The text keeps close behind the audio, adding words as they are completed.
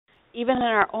even in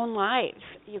our own lives,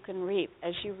 you can reap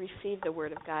as you receive the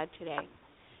Word of God today.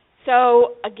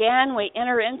 So, again, we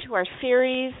enter into our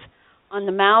series on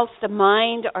the mouth, the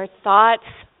mind, our thoughts,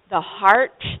 the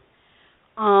heart.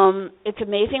 It's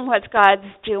amazing what God's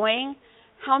doing.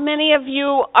 How many of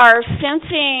you are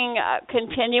sensing,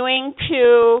 continuing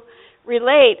to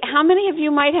relate? How many of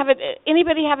you might have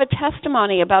anybody have a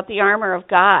testimony about the armor of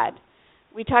God?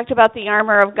 We talked about the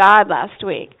armor of God last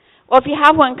week. Well, if you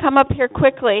have one, come up here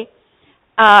quickly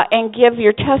and give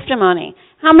your testimony.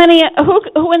 How many?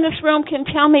 Who in this room can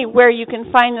tell me where you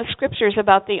can find the scriptures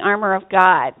about the armor of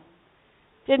God?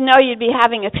 Didn't know you'd be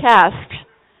having a test.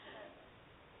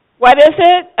 What is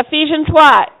it? Ephesians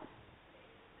what?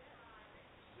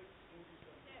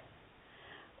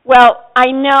 Well,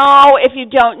 I know if you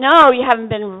don't know, you haven't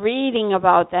been reading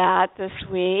about that this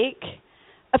week.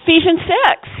 Ephesians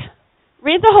 6.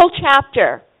 Read the whole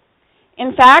chapter.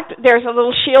 In fact, there's a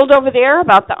little shield over there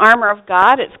about the armor of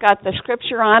God. It's got the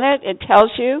scripture on it. It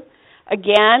tells you.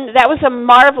 Again, that was a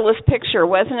marvelous picture,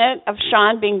 wasn't it, of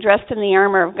Sean being dressed in the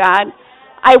armor of God?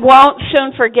 I won't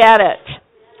soon forget it.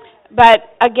 But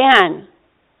again,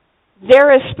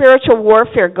 there is spiritual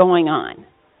warfare going on.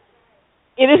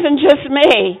 It isn't just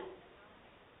me.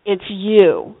 It's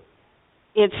you.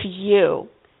 It's you.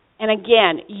 And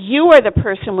again, you are the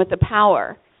person with the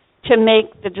power to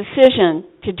make the decision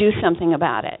to do something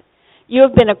about it. You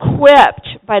have been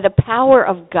equipped by the power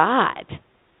of God.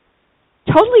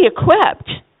 Totally equipped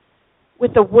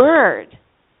with the Word.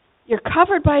 You're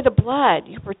covered by the blood.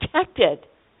 You're protected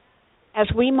as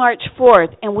we march forth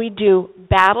and we do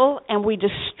battle and we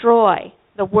destroy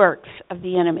the works of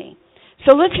the enemy.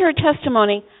 So let's hear a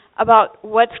testimony about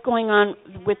what's going on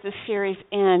with this series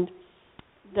and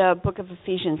the book of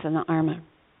Ephesians and the armor.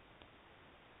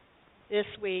 This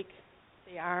week,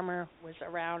 the armor was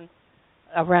around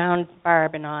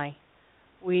Barb and I.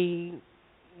 We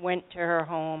went to her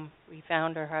home. We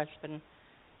found her husband.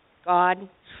 God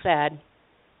said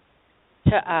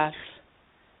to us,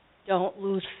 don't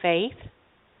lose faith.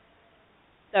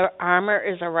 The armor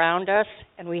is around us,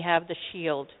 and we have the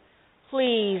shield.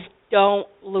 Please don't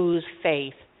lose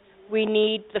faith. We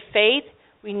need the faith,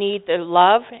 we need the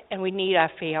love, and we need our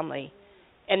family.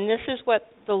 And this is what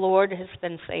the Lord has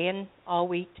been saying all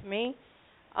week to me.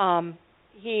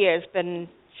 He has been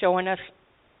showing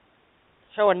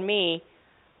me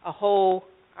a whole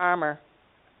armor.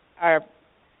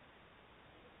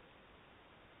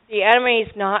 The enemy's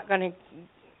not going to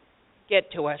get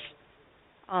to us.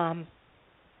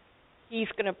 He's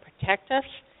going to protect us,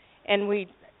 and we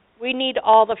need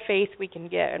all the faith we can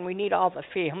get, and we need all the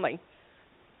family.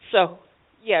 So,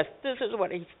 yes, this is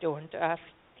what he's doing to us.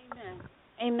 Amen.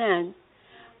 Amen.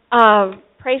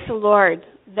 Praise the Lord.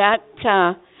 That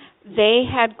they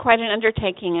had quite an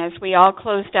undertaking as we all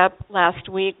closed up last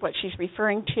week. What she's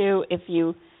referring to, if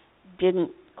you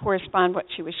didn't correspond what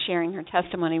she was sharing her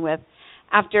testimony with,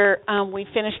 after we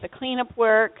finished the cleanup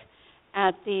work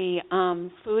at the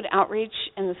food outreach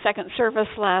in the second service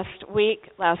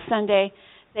last Sunday,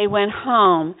 they went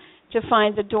home to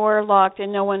find the door locked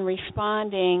and no one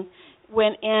responding,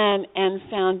 went in and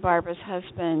found Barbara's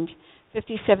husband,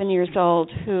 57 years old,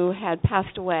 who had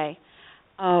passed away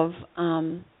of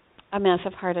a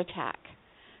massive heart attack.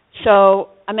 So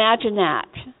imagine that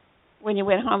when you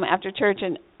went home after church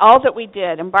and all that we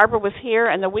did. And Barbara was here,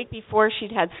 and the week before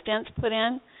she'd had stents put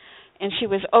in, and she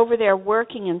was over there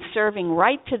working and serving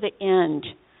right to the end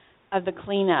of the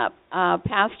cleanup.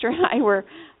 Pastor and I were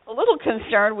a little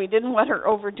concerned. We didn't want her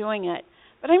overdoing it.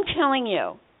 But I'm telling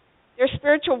you, there's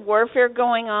spiritual warfare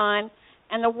going on,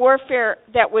 and the warfare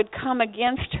that would come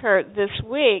against her this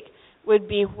week would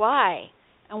be why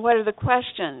and what are the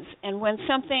questions. And whenever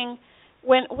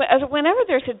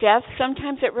there's a death,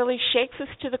 sometimes it really shakes us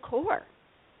to the core.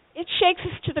 It shakes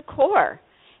us to the core.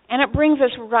 And it brings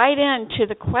us right into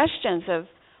the questions of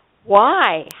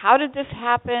why? How did this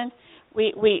happen?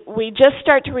 We just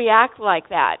start to react like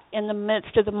that in the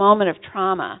midst of the moment of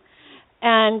trauma.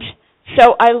 And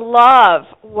so I love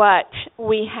what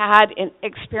we had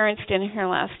experienced in here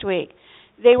last week.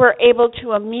 They were able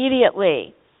to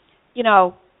immediately,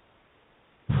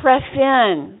 press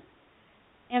in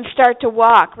and start to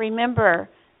walk. Remember,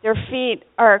 their feet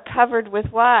are covered with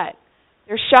what?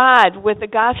 They're shod with the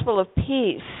gospel of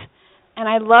peace. And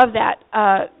I love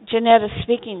that. Jeanette is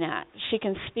speaking that. She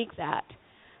can speak that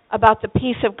about the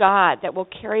peace of God that will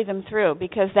carry them through,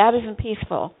 because that isn't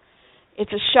peaceful.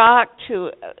 It's a shock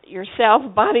to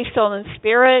yourself, body, soul, and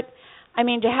spirit. I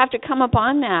mean, to have to come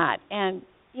upon that and,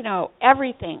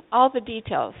 everything, all the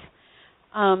details.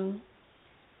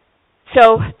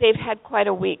 So they've had quite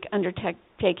a week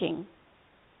undertaking.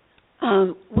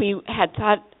 We had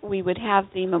thought we would have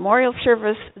the memorial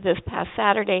service this past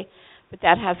Saturday, but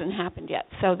that hasn't happened yet.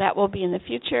 So that will be in the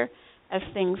future as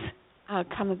things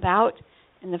come about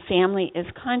and the family is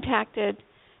contacted,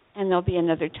 and there'll be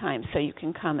another time so you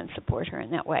can come and support her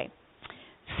in that way.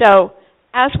 So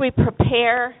as we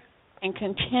prepare and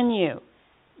continue,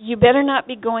 you better not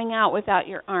be going out without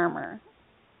your armor.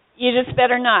 You just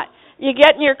better not. You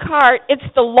get in your car, it's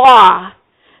the law.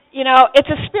 You know, it's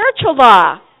a spiritual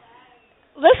law.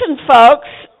 Listen, folks,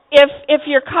 if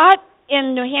you're caught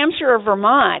in New Hampshire or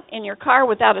Vermont in your car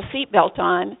without a seatbelt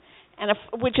on, and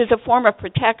which is a form of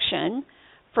protection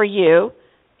for you,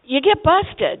 you get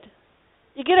busted.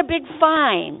 You get a big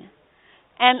fine.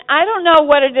 And I don't know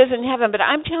what it is in heaven, but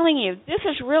I'm telling you, this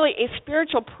is really a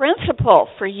spiritual principle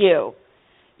for you.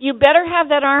 You better have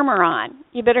that armor on.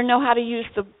 You better know how to use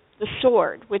the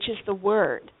sword, which is the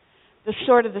Word, the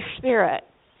sword of the Spirit.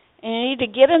 And you need to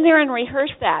get in there and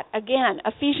rehearse that. Again,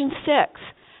 Ephesians 6,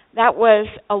 that was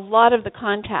a lot of the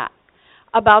contact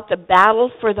about the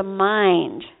battle for the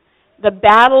mind. The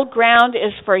battleground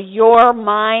is for your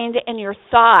mind and your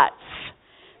thoughts,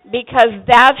 because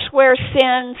that's where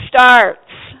sin starts,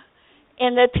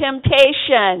 in the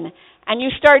temptation. And you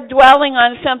start dwelling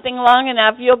on something long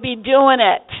enough, you'll be doing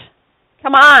it.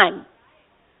 Come on.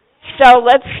 So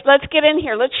let's get in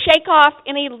here. Let's shake off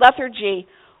any lethargy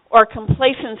or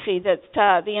complacency that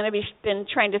the enemy's been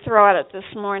trying to throw at it this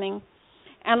morning.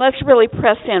 And let's really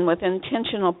press in with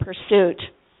intentional pursuit.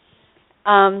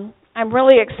 I'm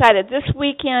really excited. This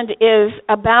weekend is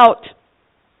about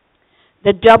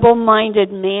the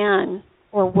double-minded man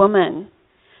or woman.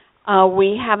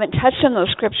 We haven't touched on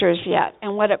those scriptures yet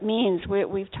and what it means.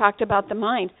 We've talked about the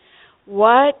mind.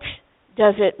 What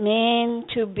does it mean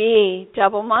to be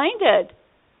double-minded?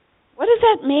 What does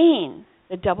that mean,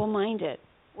 the double-minded?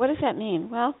 What does that mean?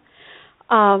 Well,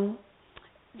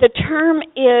 the term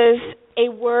is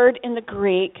a word in the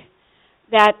Greek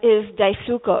that is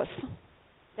daisukos.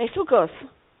 Daisukos.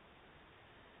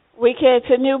 It's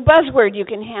a new buzzword you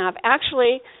can have.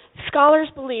 Actually, scholars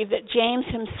believe that James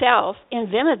himself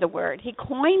invented the word. He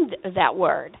coined that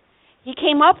word. He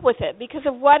came up with it because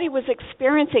of what he was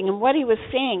experiencing and what he was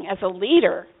seeing as a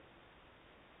leader,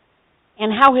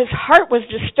 and how his heart was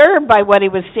disturbed by what he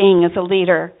was seeing as a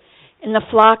leader in the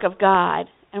flock of God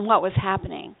and what was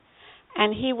happening.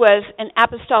 And he was an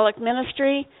apostolic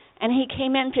ministry, and he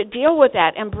came in to deal with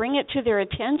that and bring it to their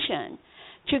attention,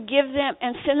 to give them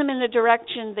and send them in the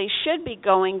direction they should be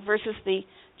going versus the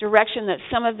direction that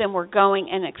some of them were going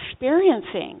and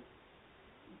experiencing.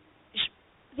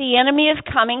 The enemy is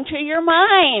coming to your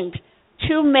mind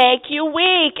to make you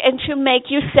weak and to make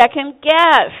you second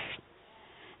guess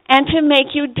and to make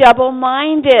you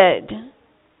double-minded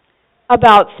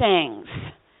about things.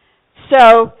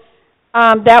 So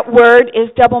that word is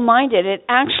double-minded. It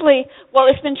actually,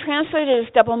 it's been translated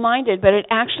as double-minded, but it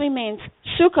actually means,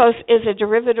 sukos is a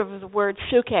derivative of the word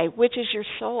suke, which is your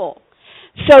soul.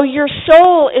 So your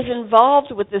soul is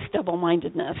involved with this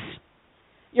double-mindedness.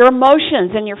 Your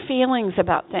emotions and your feelings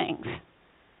about things.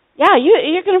 Yeah,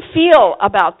 you're going to feel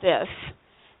about this.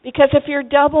 Because if you're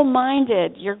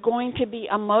double-minded, you're going to be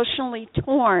emotionally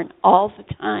torn all the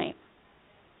time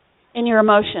in your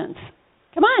emotions.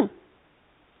 Come on.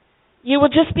 You will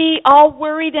just be all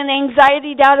worried and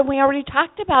anxietied out, and we already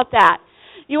talked about that.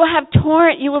 You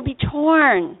will be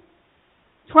torn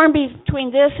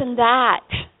between this and that.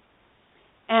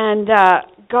 And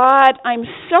God, I'm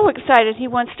so excited. He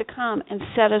wants to come and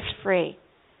set us free.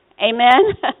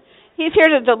 Amen? He's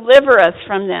here to deliver us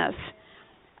from this.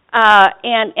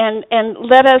 And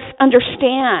let us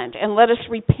understand and let us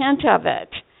repent of it.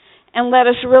 And let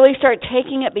us really start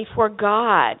taking it before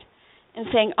God and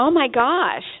saying, oh my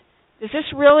gosh, is this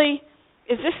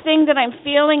thing that I'm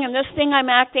feeling and this thing I'm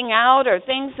acting out, or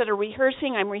things that I'm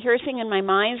rehearsing in my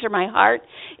mind or my heart,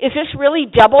 is this really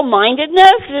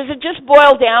double-mindedness? Does it just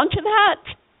boil down to that?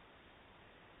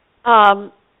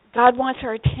 God wants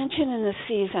our attention in this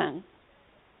season.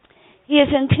 He is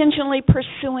intentionally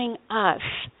pursuing us,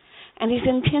 and He's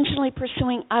intentionally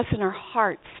pursuing us in our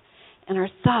hearts and our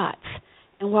thoughts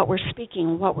and what we're speaking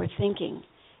and what we're thinking.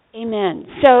 Amen.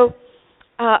 So,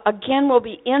 again, we'll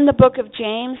be in the book of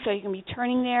James, so you can be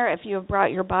turning there if you have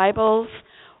brought your Bibles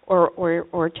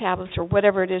or tablets or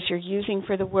whatever it is you're using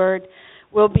for the Word.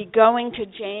 We'll be going to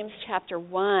James chapter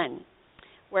 1,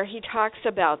 where he talks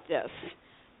about this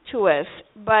to us.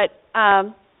 But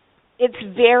it's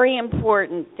very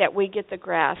important that we get the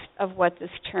grasp of what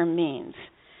this term means,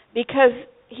 because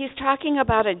he's talking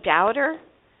about a doubter,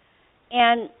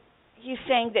 and he's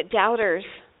saying that doubters,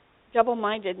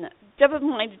 double-minded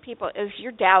people, is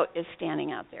your doubt is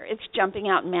standing out there. It's jumping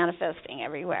out and manifesting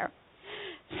everywhere.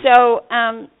 So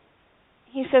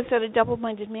he says that a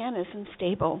double-minded man is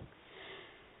unstable.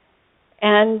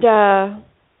 And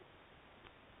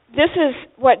this is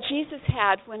what Jesus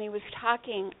had when he was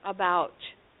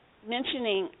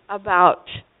mentioning about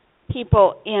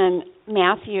people in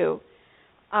Matthew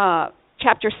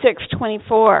chapter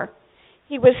 6:24.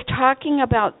 He was talking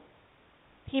about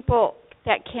people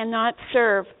that cannot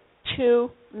serve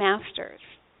two masters.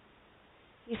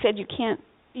 He said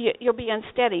you'll be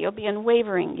unsteady, you'll be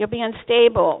unwavering, you'll be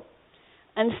unstable.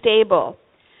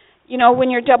 You know, when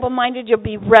you're double-minded, you'll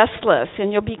be restless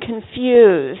and you'll be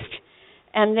confused.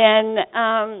 And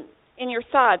then in your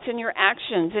thoughts, in your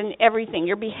actions, in everything,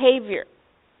 your behavior,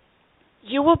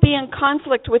 you will be in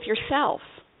conflict with yourself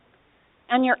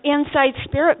and your inside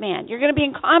spirit man. You're going to be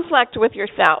in conflict with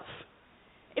yourself.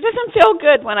 It doesn't feel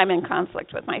good when I'm in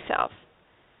conflict with myself.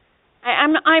 I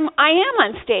am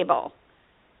unstable,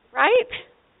 right?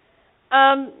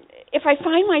 If I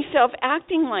find myself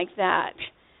acting like that,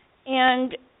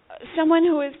 and someone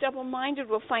who is double-minded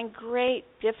will find great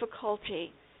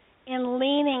difficulty in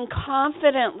leaning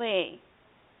confidently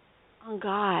on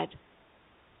God.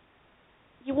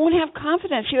 You won't have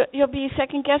confidence. You'll be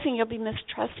second-guessing. You'll be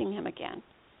mistrusting Him again.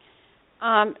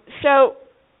 So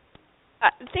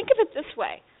think of it this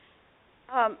way.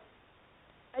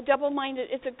 A double-minded,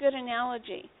 it's a good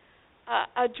analogy.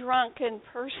 A drunken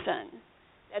person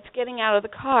that's getting out of the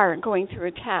car and going through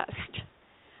a test.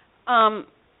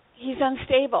 He's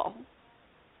unstable.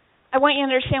 I want you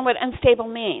to understand what unstable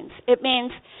means. It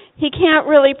means he can't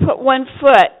really put one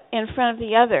foot in front of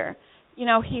the other. You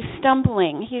know, he's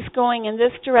stumbling. He's going in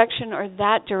this direction or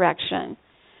that direction.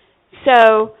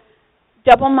 So,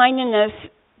 double-mindedness,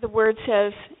 the word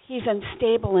says, he's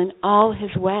unstable in all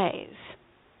his ways.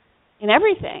 In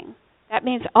everything. That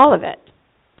means all of it.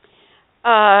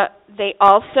 They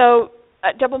also,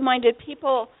 double-minded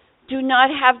people do not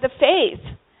have the faith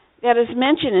that is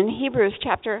mentioned in Hebrews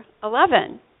chapter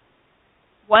 11,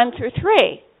 1 through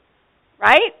 3,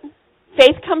 right?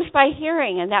 Faith comes by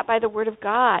hearing, and that by the word of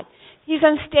God. He's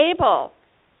unstable.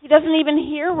 He doesn't even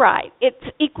hear right. Its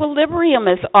equilibrium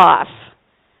is off.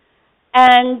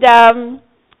 And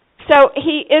so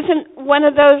he isn't one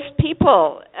of those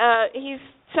people.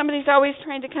 Somebody's always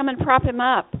trying to come and prop him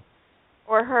up,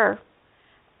 or her,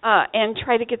 and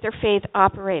try to get their faith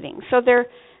operating. So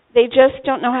they just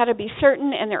don't know how to be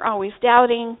certain, and they're always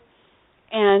doubting,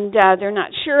 and they're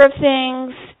not sure of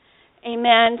things.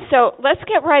 Amen. So let's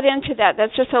get right into that.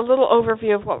 That's just a little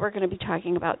overview of what we're going to be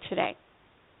talking about today.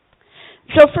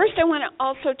 So first I want to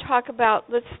also talk about,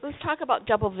 let's talk about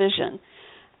double vision.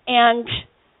 And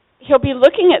he'll be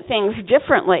looking at things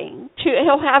differently.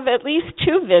 He'll have at least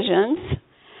two visions.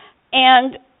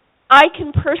 And I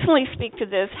can personally speak to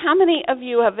this. How many of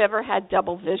you have ever had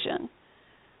double vision?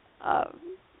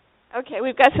 Okay,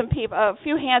 we've got some people. A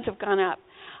few hands have gone up.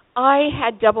 I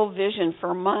had double vision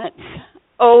for months.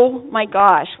 Oh, my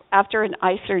gosh, after an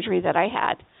eye surgery that I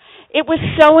had. It was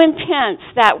so intense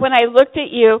that when I looked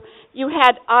at you, you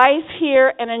had eyes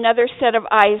here and another set of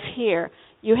eyes here.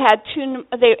 You had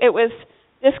it was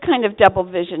this kind of double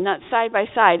vision, not side by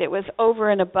side. It was over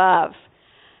and above.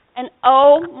 And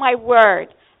oh, my word,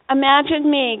 imagine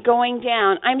me going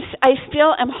down. I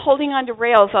still am holding on to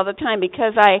rails all the time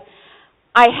because I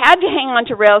had to hang on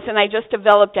to rails, and I just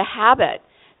developed a habit.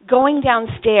 Going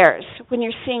downstairs when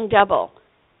you're seeing double,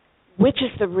 which is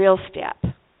the real step?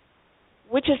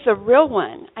 Which is the real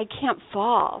one? I can't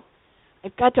fall.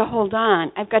 I've got to hold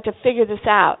on. I've got to figure this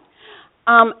out.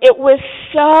 It was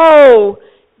so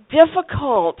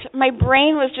difficult. My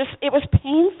brain was it was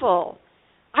painful.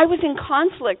 I was in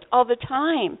conflict all the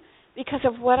time because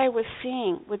of what I was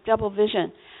seeing with double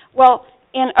vision. Well,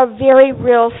 in a very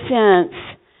real sense,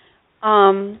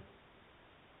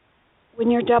 when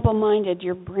you're double-minded,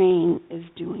 your brain is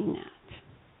doing that.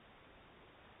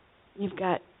 You've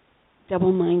got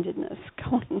double-mindedness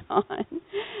going on.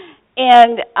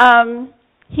 And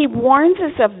he warns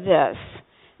us of this,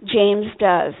 James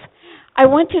does. I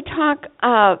want to talk,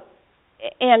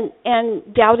 and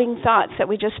doubting thoughts that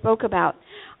we just spoke about.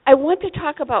 I want to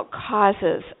talk about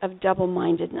causes of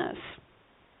double-mindedness.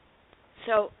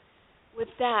 So with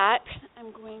that,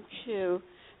 I'm going to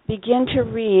begin to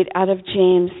read out of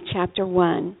James chapter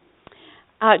 1.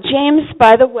 James,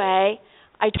 by the way,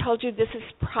 I told you this is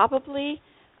probably,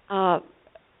 all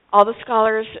the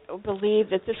scholars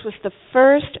believe that this was the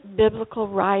first biblical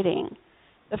writing,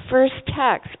 the first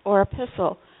text or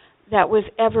epistle that was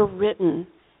ever written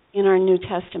in our New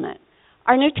Testament.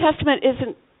 Our New Testament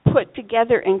isn't put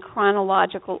together in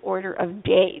chronological order of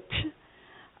date.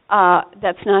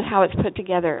 That's not how it's put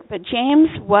together. But James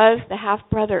was the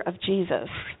half-brother of Jesus.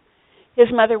 His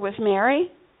mother was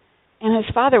Mary. and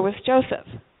his father was Joseph.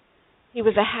 He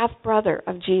was a half-brother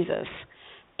of Jesus.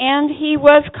 And he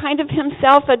was kind of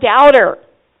himself a doubter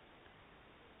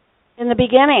in the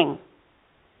beginning.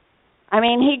 I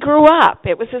mean, he grew up.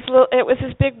 It was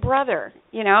his big brother,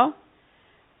 you know.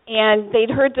 And they'd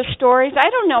heard the stories. I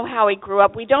don't know how he grew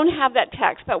up. We don't have that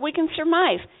text, but we can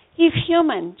surmise. He's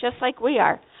human, just like we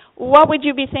are. What would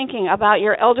you be thinking about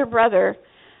your elder brother,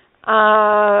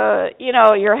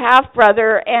 your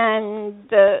half-brother, and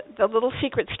the little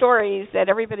secret stories that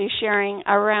everybody's sharing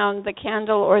around the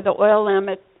candle or the oil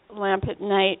lamp at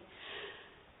night?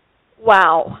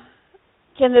 Wow.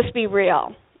 Can this be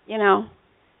real? You know?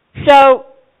 So,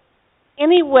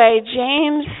 anyway,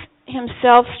 James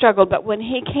himself struggled, but when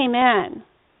he came in,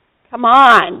 come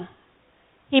on,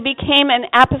 he became an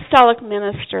apostolic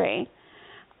ministry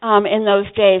in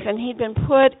those days, and he'd been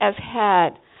put as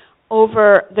head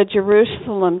over the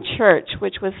Jerusalem church,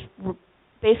 which was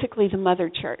basically the mother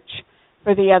church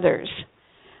for the others.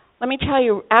 Let me tell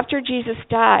you, after Jesus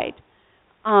died,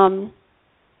 it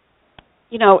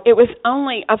was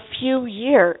only a few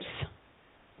years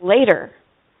later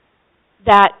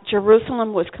that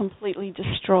Jerusalem was completely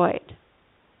destroyed.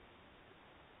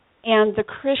 And the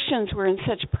Christians were in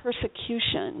such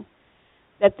persecution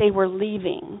that they were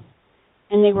leaving,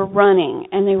 and they were running,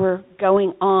 and they were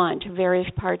going on to various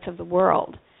parts of the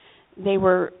world. They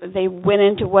went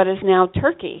into what is now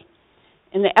Turkey,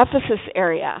 in the Ephesus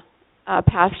area.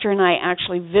 Pastor and I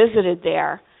actually visited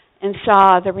there and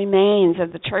saw the remains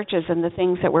of the churches and the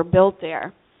things that were built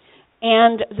there,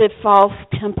 and the false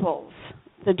temples,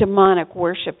 the demonic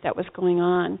worship that was going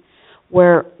on,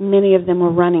 where many of them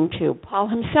were running to. Paul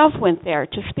himself went there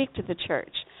to speak to the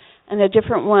church and the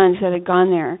different ones that had gone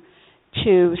there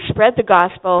to spread the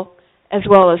gospel as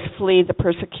well as flee the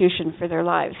persecution for their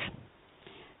lives.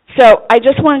 So I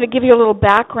just wanted to give you a little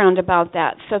background about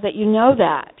that so that you know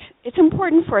that. It's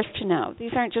important for us to know.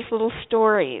 These aren't just little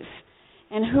stories,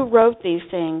 and who wrote these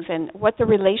things and what the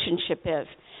relationship is.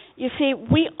 You see,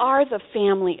 we are the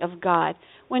family of God.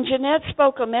 When Jeanette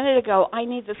spoke a minute ago, I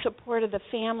need the support of the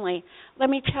family. Let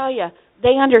me tell you,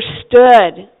 they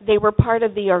understood. They were part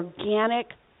of the organic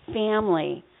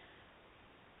family,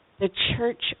 the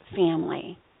church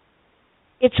family.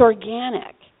 It's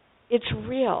organic. It's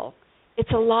real.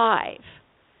 It's alive.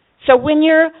 So when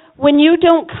you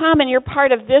don't come and you're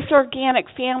part of this organic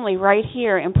family right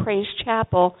here in Praise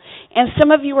Chapel, and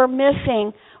some of you are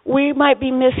missing, we might be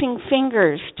missing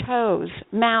fingers, toes,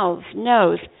 mouths,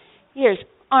 nose, ears,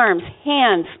 arms,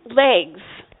 hands, legs.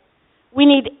 We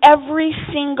need every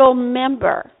single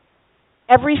member,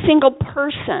 every single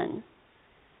person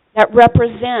that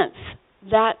represents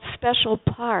that special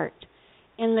part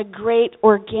in the great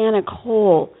organic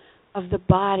whole of the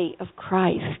body of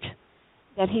Christ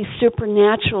that he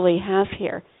supernaturally has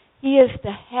here. He is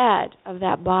the head of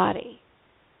that body.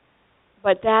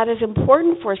 But that is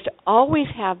important for us to always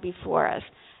have before us,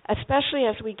 especially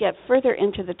as we get further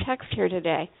into the text here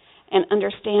today and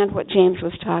understand what James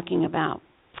was talking about.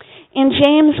 In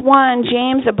James 1,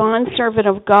 James, a bondservant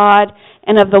of God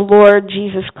and of the Lord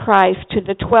Jesus Christ, to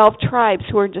the 12 tribes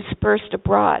who are dispersed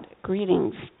abroad,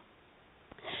 greetings.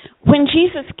 When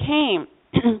Jesus came,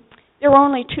 there were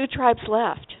only 2 tribes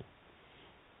left.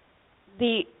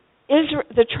 The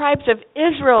tribes of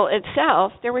Israel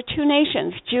itself, there were 2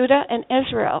 nations, Judah and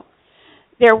Israel.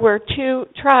 There were 2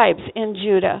 tribes in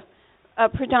Judah,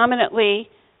 predominantly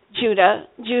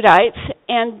Judites,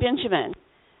 and Benjamin.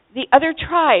 The other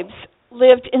tribes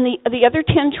lived in the other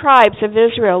 10 tribes of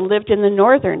Israel lived in the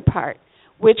northern part,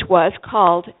 which was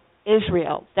called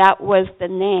Israel. That was the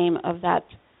name of that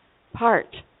part.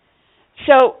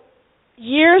 So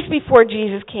years before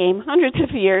Jesus came, hundreds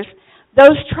of years,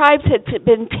 those tribes had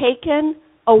been taken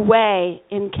away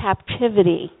in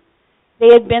captivity.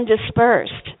 They had been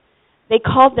dispersed. They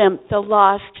called them the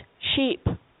lost sheep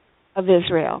of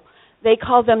Israel. They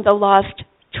called them the lost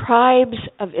tribes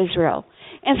of Israel.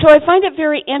 And so I find it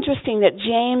very interesting that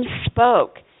James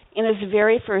spoke in his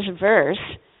very first verse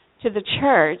to the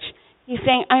church. He's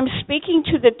saying, I'm speaking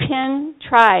to the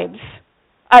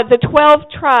 12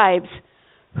 tribes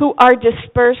who are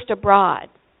dispersed abroad.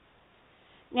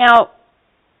 Now,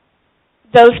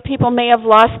 those people may have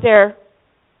lost their,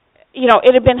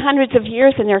 it had been hundreds of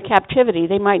years in their captivity.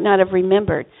 They might not have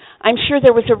remembered. I'm sure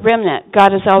there was a remnant.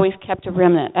 God has always kept a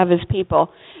remnant of his people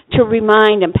to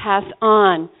remind and pass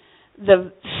on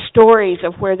the stories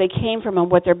of where they came from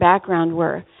and what their background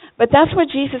were. But that's what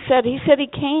Jesus said. He said he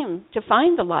came to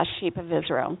find the lost sheep of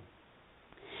Israel.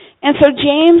 And so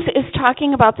James is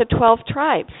talking about the 12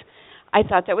 tribes. I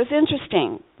thought that was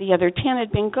interesting. The other 10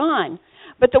 had been gone.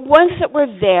 But the ones that were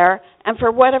there, and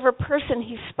for whatever person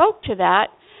he spoke to that,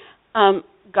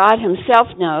 God himself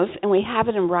knows, and we have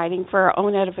it in writing for our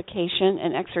own edification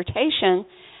and exhortation.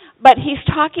 But he's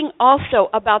talking also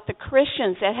about the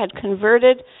Christians that had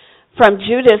converted from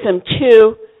Judaism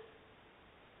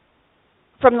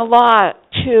from the law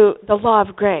to the law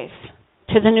of grace,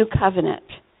 to the new covenant.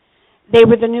 They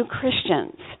were the new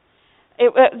Christians.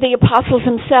 The apostles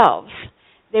themselves,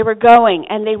 they were going,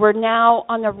 and they were now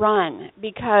on the run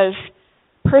because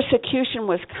persecution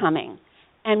was coming,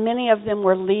 and many of them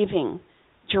were leaving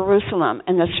Jerusalem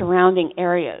and the surrounding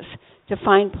areas to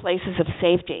find places of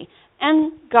safety.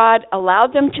 And God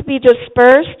allowed them to be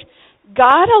dispersed.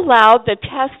 God allowed the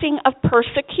testing of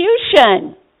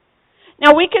persecution.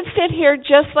 Now, we could sit here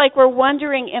just like we're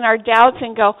wondering in our doubts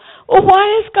and go, well,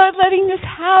 why is God letting this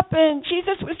happen?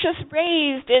 Jesus was just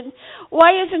raised, and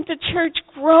why isn't the church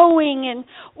growing? And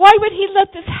why would he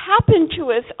let this happen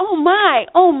to us? Oh, my,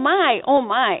 oh, my, oh,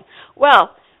 my.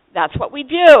 Well, that's what we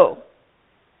do.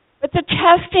 But the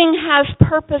testing has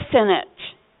purpose in it.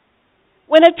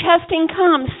 When a testing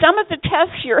comes, some of the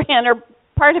tests you're in are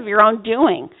part of your own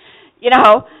doing. You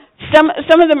know, some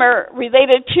of them are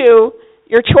related to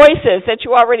your choices that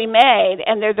you already made,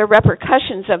 and they're the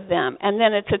repercussions of them. And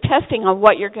then it's a testing on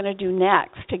what you're going to do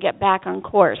next to get back on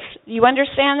course. You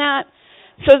understand that?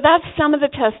 So that's some of the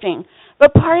testing.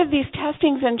 But part of these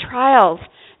testings and trials,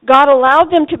 God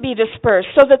allowed them to be dispersed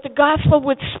so that the gospel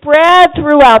would spread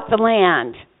throughout the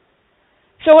land.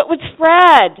 So it would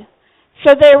spread.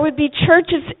 So there would be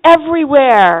churches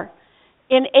everywhere,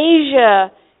 in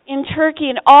Asia, in Turkey,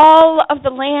 in all of the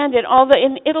land,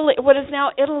 in Italy, what is now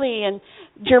Italy, and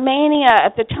Germania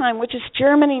at the time, which is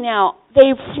Germany now.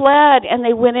 They fled and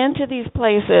they went into these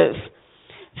places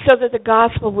so that the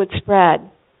gospel would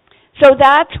spread. So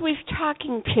that's who he's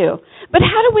talking to. But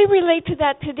how do we relate to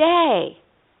that today?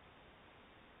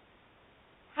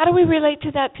 How do we relate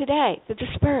to that today, the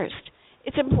dispersed?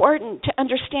 It's important to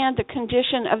understand the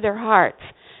condition of their hearts.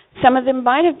 Some of them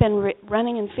might have been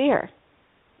running in fear,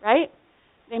 right?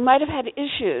 They might have had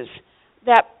issues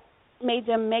that made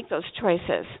them make those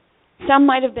choices. Some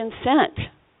might have been sent.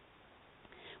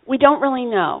 We don't really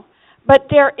know. But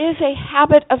there is a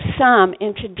habit of some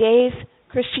in today's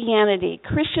Christianity,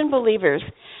 Christian believers,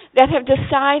 that have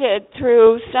decided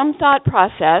through some thought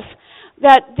process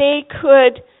that they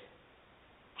could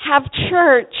have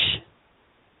church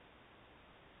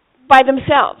by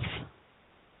themselves,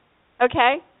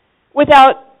 okay,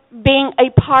 without being a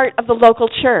part of the local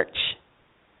church,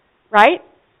 right?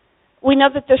 We know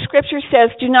that the scripture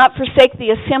says, do not forsake the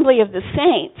assembly of the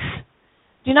saints.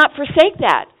 Do not forsake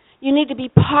that. You need to be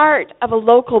part of a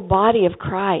local body of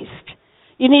Christ.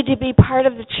 You need to be part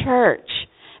of the church.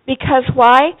 Because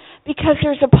why? Because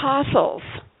there's apostles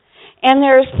and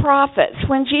there's prophets.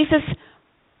 When Jesus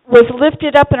was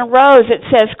lifted up and arose, it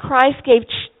says Christ gave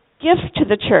gifts to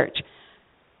the church.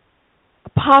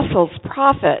 Apostles,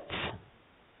 prophets,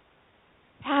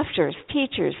 pastors,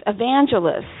 teachers,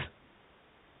 evangelists.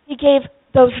 He gave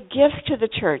those gifts to the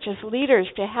church as leaders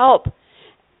to help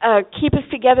keep us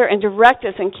together and direct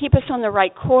us and keep us on the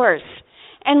right course.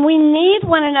 And we need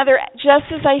one another,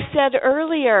 just as I said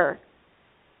earlier.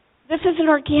 This is an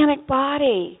organic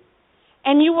body.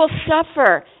 And you will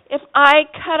suffer. If I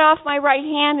cut off my right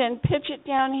hand and pitch it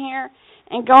down here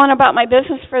and go on about my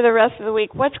business for the rest of the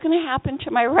week, what's going to happen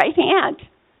to my right hand?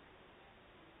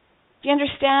 Do you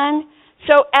understand?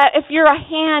 So if you're a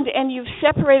hand and you've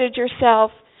separated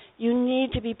yourself, you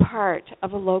need to be part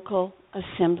of a local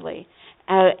assembly.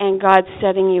 And God's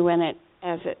setting you in it,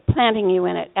 planting you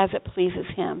in it as it pleases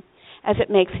Him, as it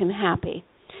makes Him happy.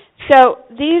 So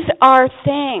these are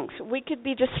things. We could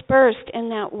be dispersed in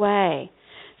that way.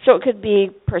 So it could be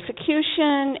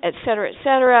persecution, et cetera, et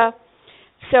cetera.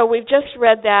 So we've just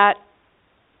read that,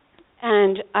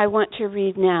 and I want to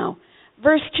read now.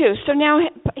 Verse 2. So now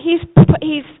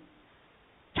he's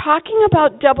talking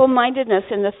about double-mindedness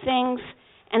and the things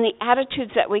and the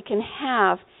attitudes that we can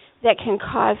have that can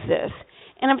cause this.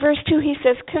 And in verse 2 he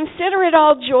says, consider it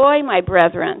all joy, my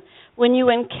brethren, when you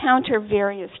encounter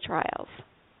various trials.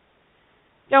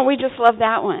 Don't we just love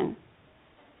that one?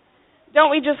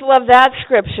 Don't we just love that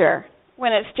scripture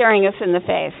when it's staring us in the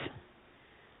face?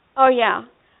 Oh, yeah.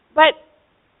 But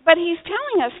he's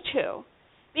telling us to,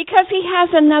 because he has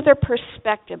another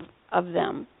perspective of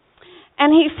them.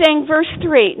 And he's saying, verse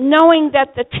 3, knowing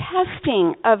that the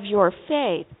testing of your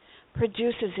faith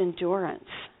produces endurance.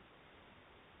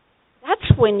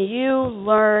 That's when you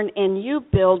learn and you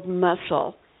build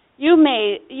muscle. You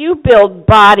build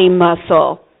body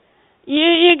muscle.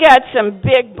 You got some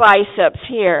big biceps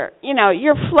here. You know,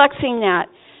 you're flexing that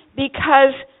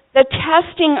because the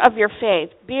testing of your faith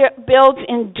builds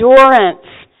endurance.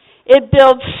 It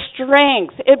builds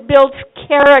strength. It builds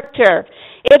character.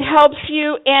 It helps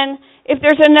you in, if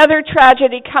there's another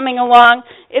tragedy coming along,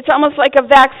 it's almost like a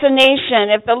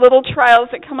vaccination if the little trials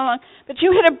that come along. But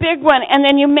you hit a big one, and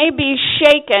then you may be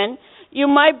shaken.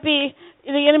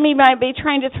 The enemy might be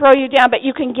trying to throw you down, but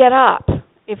you can get up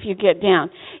if you get down.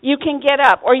 You can get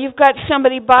up, or you've got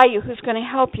somebody by you who's going to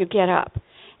help you get up.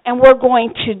 And we're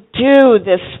going to do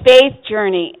this faith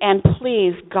journey and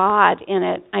please God in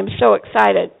it. I'm so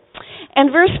excited.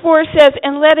 And verse 4 says,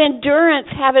 and let endurance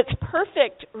have its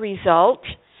perfect result,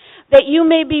 that you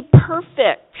may be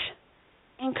perfect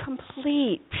and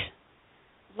complete,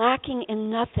 lacking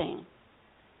in nothing.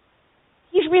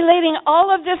 He's relating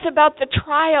all of this about the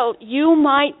trial you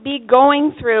might be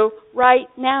going through right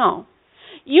now.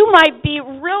 You might be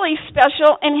really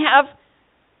special and have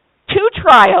 2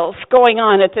 trials going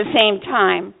on at the same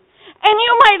time. And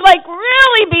you might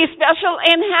really be special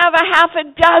and have a half a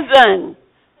dozen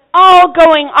all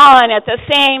going on at the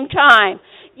same time.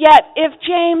 Yet if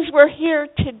James were here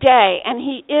today, and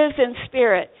he is in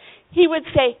spirit, he would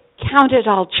say, count it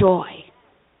all joy.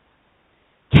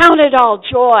 Count it all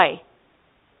joy.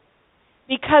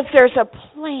 Because there's a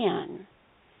plan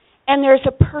and there's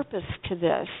a purpose to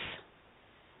this.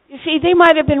 You see, they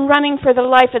might have been running for their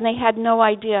life and they had no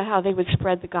idea how they would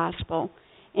spread the gospel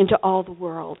into all the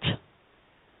world.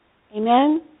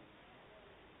 Amen?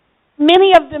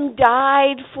 Many of them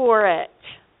died for it,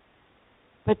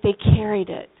 but they carried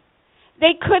it.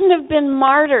 They couldn't have been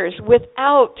martyrs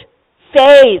without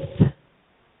faith.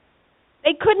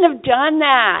 They couldn't have done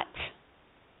that.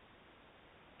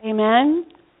 Amen?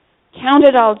 Count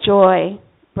it all joy,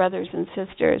 brothers and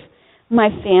sisters, my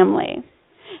family.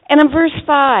 And in verse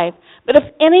 5, but if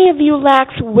any of you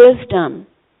lacks wisdom,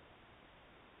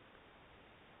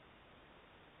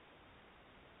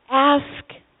 ask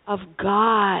of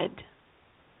God,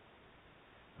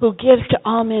 who gives to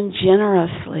all men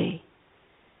generously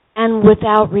and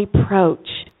without reproach,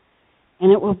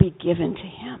 and it will be given to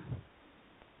him.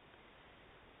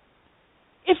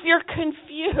 If you're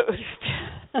confused,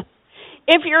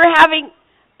 if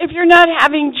you're not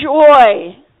having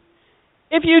joy,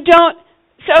 if you don't,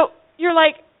 so you're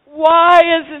like, why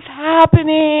is this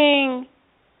happening?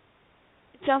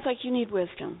 It sounds like you need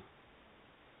wisdom.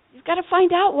 You've got to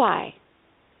find out why.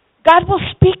 God will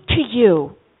speak to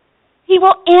you. He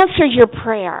will answer your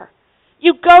prayer.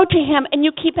 You go to him and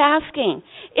you keep asking.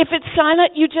 If it's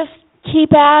silent, you just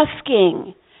keep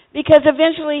asking, because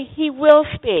eventually he will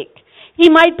speak. He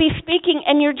might be speaking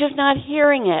and you're just not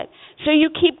hearing it. So you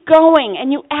keep going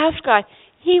and you ask God.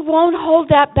 He won't hold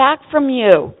that back from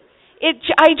you.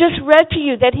 I just read to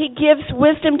you that he gives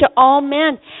wisdom to all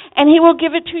men, and he will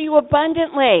give it to you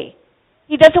abundantly.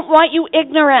 He doesn't want you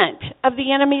ignorant of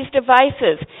the enemy's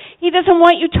devices. He doesn't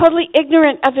want you totally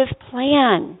ignorant of his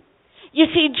plan. You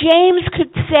see, James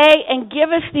could say and give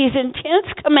us these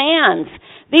intense commands.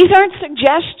 These aren't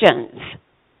suggestions.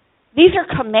 These are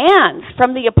commands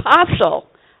from the apostle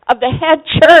of the head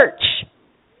church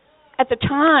at the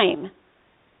time.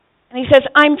 And he says,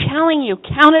 I'm telling you,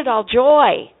 count it all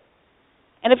joy.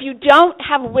 And if you don't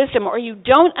have wisdom or you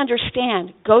don't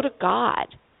understand, go to God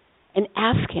and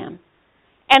ask him.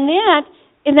 And then,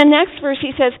 in the next verse,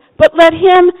 he says, but let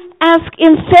him ask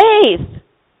in faith,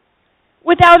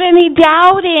 without any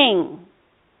doubting.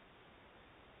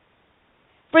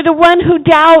 For the one who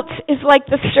doubts is like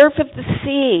the surf of the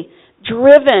sea,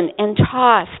 driven and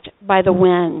tossed by the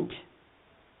wind.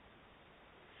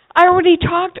 I already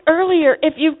talked earlier,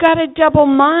 if you've got a double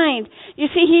mind, you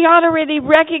see, he already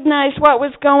recognized what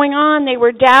was going on. They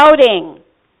were doubting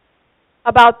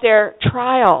about their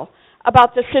trial,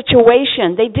 about the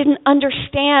situation. They didn't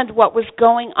understand what was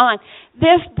going on.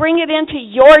 Bring it into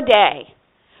your day.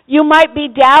 You might be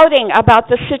doubting about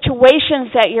the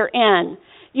situations that you're in.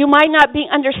 You might not be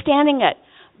understanding it,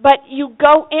 but you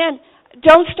go in.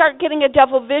 Don't start getting a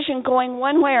double vision going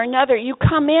one way or another. You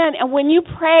come in, and when you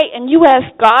pray and you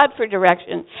ask God for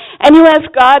direction and you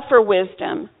ask God for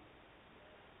wisdom,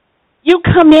 you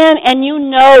come in and you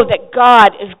know that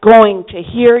God is going to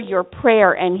hear your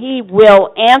prayer and he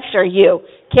will answer you.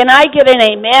 Can I get an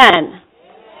amen?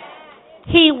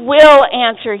 He will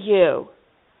answer you.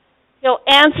 He'll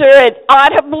answer it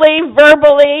audibly,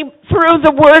 verbally, through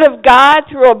the Word of God,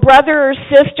 through a brother or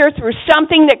sister, through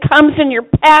something that comes in your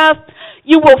path.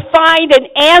 You will find an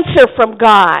answer from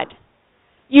God.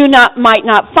 You might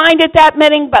not find it that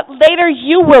minute, but later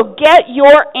you will get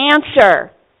your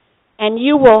answer, and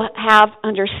you will have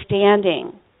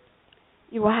understanding.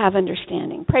 You will have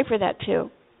understanding. Pray for that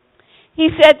too. He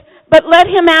said, but let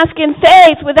him ask in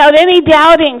faith without any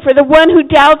doubting, for the one who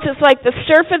doubts is like the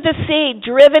surf of the sea,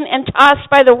 driven and tossed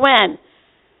by the wind.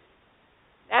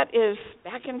 That is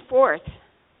back and forth.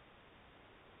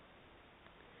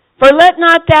 For let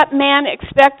not that man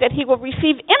expect that he will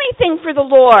receive anything for the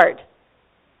Lord.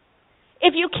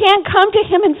 If you can't come to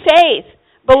him in faith,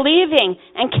 believing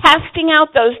and casting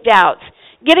out those doubts,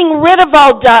 getting rid of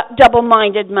all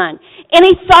double-minded men,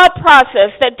 any thought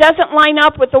process that doesn't line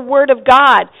up with the Word of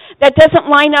God, that doesn't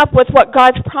line up with what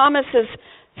God's promises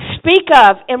speak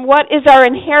of and what is our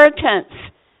inheritance,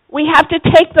 we have to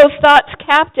take those thoughts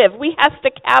captive. We have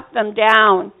to cap them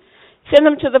down. Send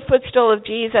them to the footstool of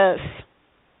Jesus.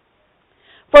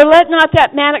 For let not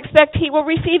that man expect he will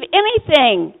receive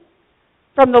anything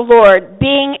from the Lord,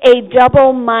 being a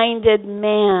double-minded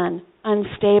man,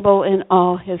 unstable in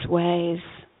all his ways.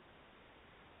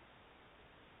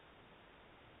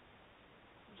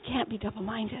 You can't be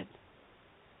double-minded.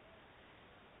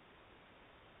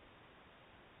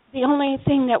 The only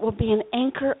thing that will be an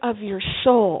anchor of your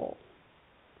soul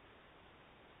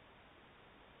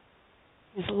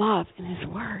is love in His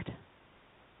Word.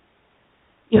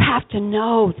 You have to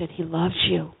know that He loves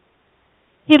you.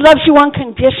 He loves you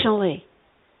unconditionally.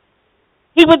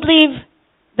 He would leave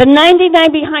the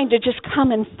 99 behind to just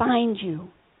come and find you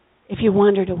if you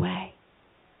wandered away.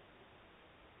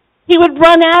 He would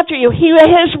run after you.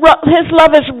 His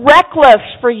love is reckless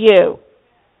for you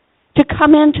to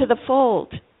come into the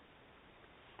fold.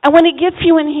 And when He gets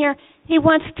you in here, He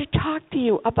wants to talk to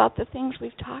you about the things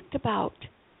we've talked about.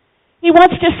 He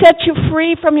wants to set you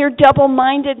free from your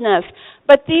double-mindedness.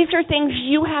 But these are things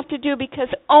you have to do because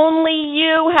only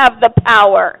you have the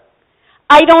power.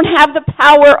 I don't have the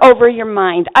power over your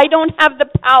mind. I don't have the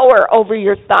power over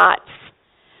your thoughts.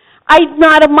 I'm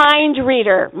not a mind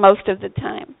reader most of the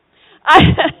time.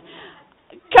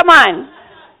 Come on.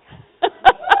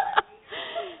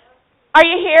 Are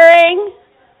you hearing?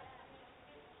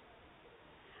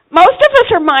 Most of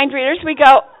us are mind readers. We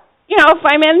go, if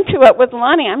I'm into it with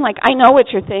Lonnie, I'm like, I know what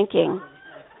you're thinking.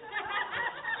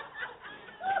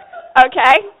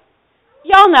 Okay?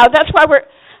 Y'all know that's why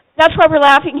we're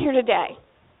laughing here today.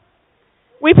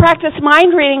 We practice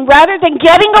mind reading rather than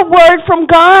getting a word from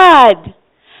God.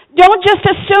 Don't just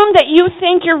assume that you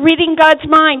think you're reading God's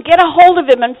mind. Get a hold of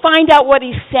Him and find out what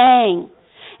He's saying.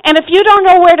 And if you don't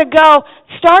know where to go,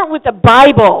 start with the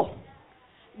Bible.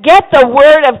 Get the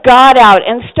Word of God out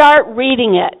and start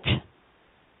reading it.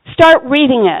 Start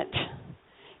reading it.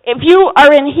 If you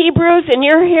are in Hebrews and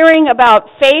you're hearing about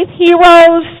faith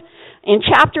heroes in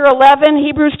chapter 11,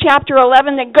 Hebrews chapter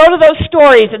 11, then go to those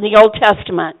stories in the Old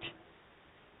Testament.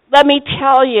 Let me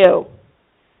tell you,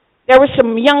 there were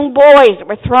some young boys that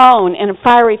were thrown in a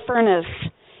fiery furnace.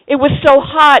 It was so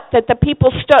hot that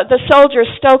the soldiers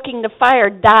stoking the fire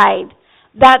died.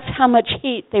 That's how much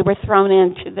heat they were thrown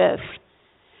into this.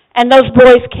 And those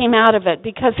boys came out of it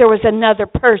because there was another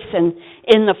person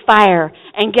in the fire.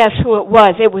 And guess who it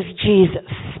was? It was Jesus.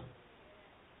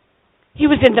 He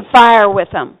was in the fire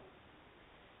with them.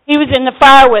 He was in the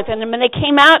fire with them. And they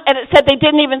came out, and it said they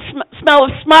didn't even smell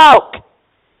of smoke.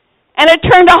 And it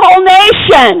turned a whole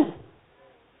nation.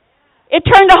 It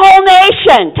turned a whole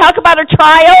nation. Talk about a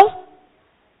trial.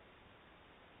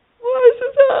 Why is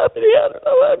this happening? I don't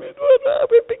know.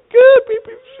 We've been good. We've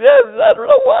been friends. I don't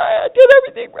know why. I did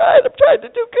everything right. I'm trying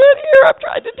to do good here. I'm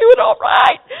trying to do it all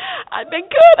right. I've been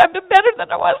good. I've been better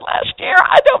than I was last year.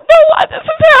 I don't know why this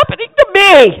is happening to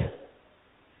me.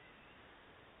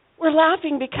 We're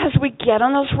laughing because we get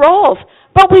on those rolls.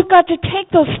 But we've got to take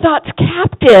those thoughts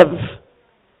captive.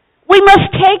 We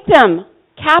must take them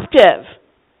captive.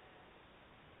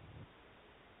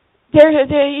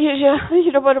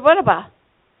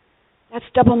 That's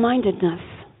double-mindedness.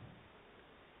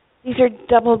 These are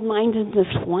double-mindedness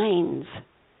whines.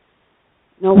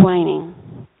 No whining.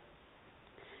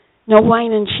 No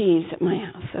wine and cheese at my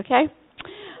house, okay?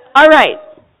 All right.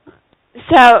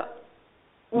 So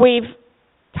we've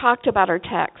talked about our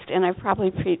text, and I've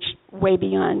probably preached way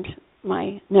beyond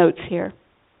my notes here.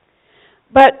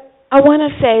 But I want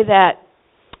to say that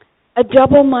a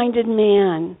double-minded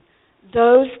man,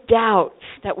 those doubts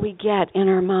that we get in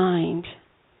our mind,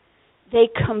 they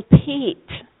compete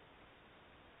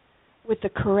with the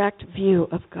correct view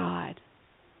of God.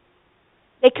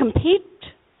 They compete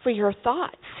for your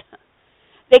thoughts.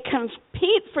 They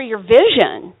compete for your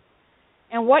vision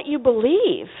and what you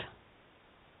believe.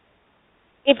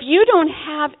 If you don't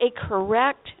have a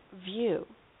correct view,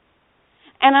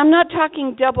 and I'm not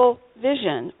talking double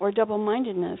vision or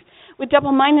double-mindedness. With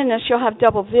double-mindedness, you'll have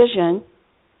double vision.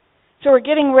 So we're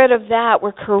getting rid of that.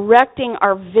 We're correcting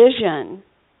our vision.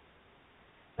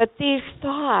 But these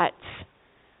thoughts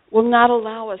will not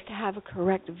allow us to have a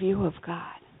correct view of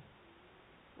God.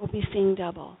 We'll be seeing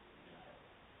double.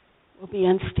 We'll be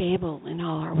unstable in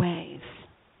all our ways.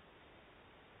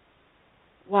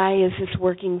 why is this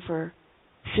working for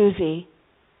Susie?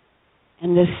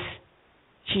 And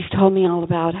she's told me all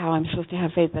about how I'm supposed to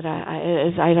have faith, but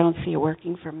I don't see it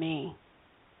working for me.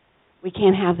 We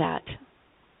can't have that.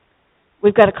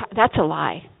 That's a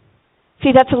lie.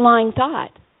 See, that's a lying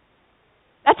thought.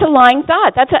 That's a lying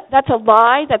thought. That's a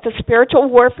lie. That's a spiritual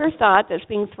warfare thought that's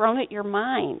being thrown at your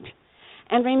mind.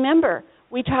 And remember,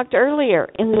 we talked earlier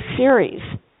in the series,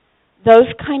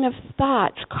 those kind of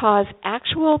thoughts cause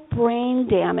actual brain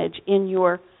damage in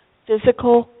your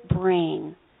physical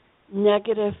brain.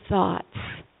 Negative thoughts.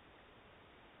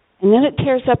 And then it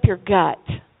tears up your gut.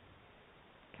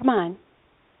 Come on.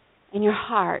 And your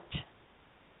heart.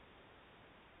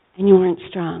 And you aren't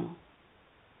strong.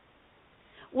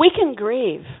 We can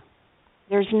grieve.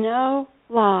 There's no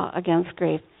law against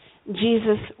grief.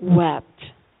 Jesus wept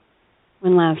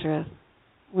when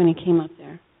he came up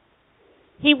there.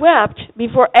 He wept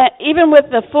before, even with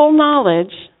the full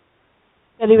knowledge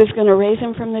that he was going to raise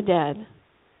him from the dead,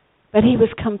 but he was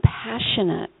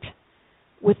compassionate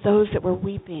with those that were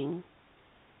weeping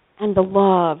and the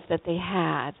love that they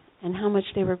had and how much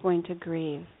they were going to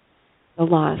grieve the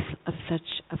loss of such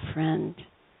a friend,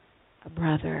 a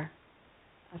brother,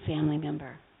 a family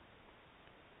member.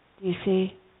 Do you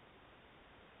see?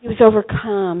 He was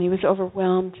overcome. He was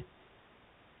overwhelmed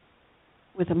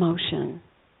with emotion.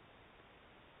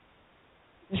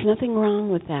 There's nothing wrong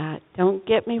with that. Don't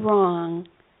get me wrong.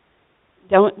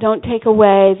 Don't take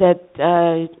away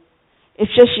that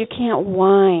it's just you can't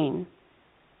whine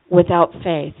without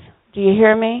faith. Do you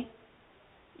hear me?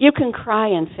 You can cry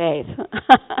in faith,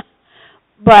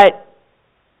 but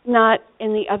not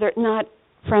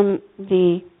from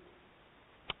the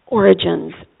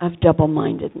origins of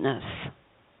double-mindedness.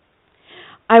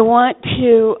 I want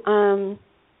to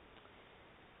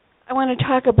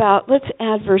talk about, let's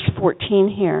add verse 14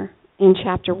 here in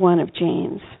chapter 1 of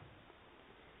James.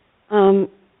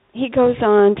 He goes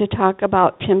on to talk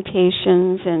about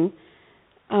temptations and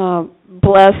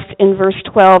blessed in verse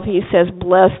 12. He says,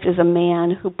 blessed is a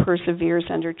man who perseveres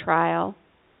under trial.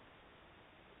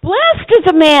 Blessed is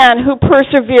a man who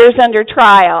perseveres under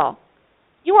trial.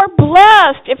 You are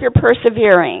blessed if you're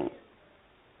persevering.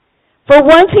 For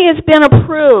once he has been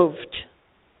approved,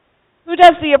 who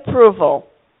does the approval?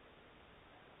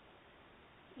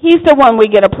 He's the one we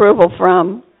get approval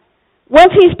from.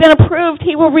 Once he's been approved,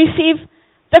 he will receive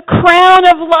the crown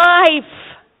of life,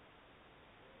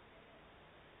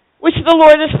 which the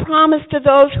Lord has promised to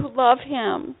those who love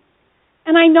him.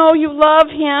 And I know you love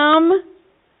him.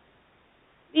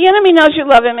 The enemy knows you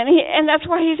love him, and that's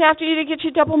why he's after you to get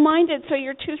you double-minded, so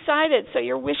you're two-sided, so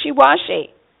you're wishy-washy.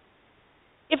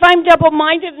 If I'm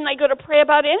double-minded and I go to pray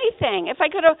about anything, if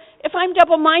I'm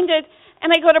double-minded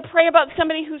and I go to pray about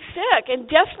somebody who's sick and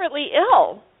desperately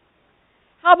ill,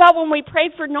 how about when we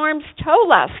prayed for Norm's toe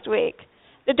last week?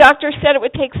 The doctor said it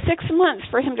would take 6 months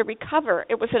for him to recover.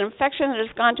 It was an infection that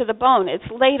has gone to the bone. It's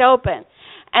laid open.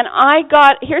 And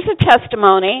here's a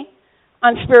testimony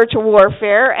on spiritual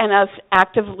warfare and us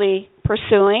actively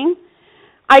pursuing.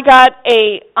 I got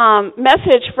a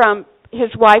message from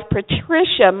his wife,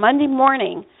 Patricia, Monday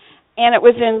morning, and it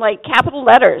was in, capital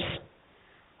letters.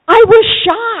 I was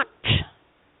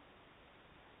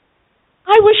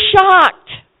shocked,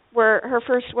 were her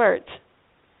first words.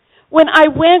 When I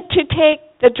went to take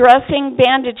the dressing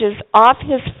bandages off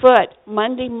his foot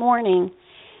Monday morning,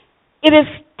 it is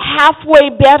halfway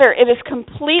better. It is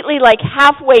completely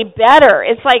halfway better.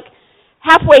 It's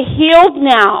halfway healed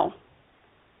now.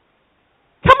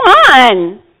 Come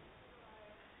on.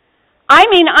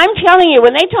 I'm telling you,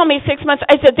 when they told me 6 months,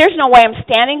 I said, there's no way I'm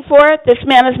standing for it. This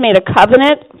man has made a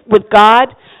covenant with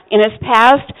God in his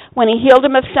past. When he healed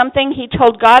him of something, he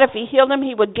told God if he healed him,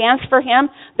 he would dance for him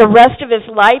the rest of his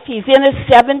life. He's in his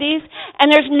 70s, and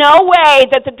there's no way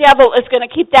that the devil is going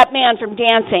to keep that man from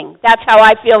dancing. That's how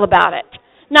I feel about it.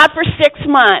 Not for 6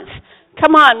 months.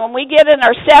 Come on, when we get in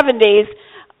our 70s,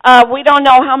 we don't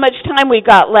know how much time we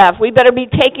got left. We better be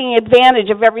taking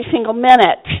advantage of every single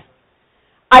minute.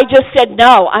 I just said,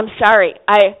 no, I'm sorry.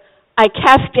 I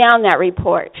cast down that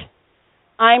report.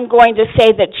 I'm going to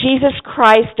say that Jesus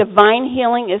Christ, divine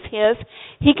healing is his.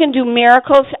 He can do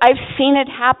miracles. I've seen it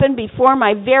happen before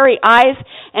my very eyes,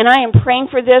 and I am praying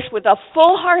for this with a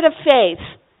full heart of faith.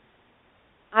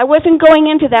 I wasn't going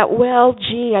into that,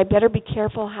 I better be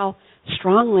careful how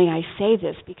strongly I say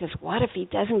this, because what if he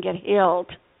doesn't get healed?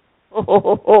 Come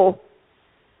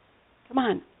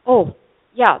on.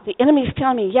 Yeah, the enemy's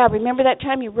telling me, remember that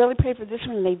time you really prayed for this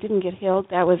one and they didn't get healed?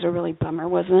 That was a really bummer,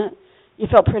 wasn't it? You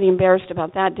felt pretty embarrassed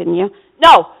about that, didn't you?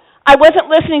 No, I wasn't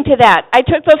listening to that. I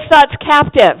took those thoughts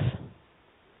captive.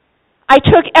 I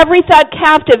took every thought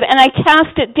captive and I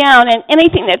cast it down, and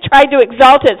anything that tried to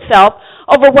exalt itself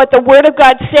over what the Word of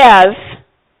God says.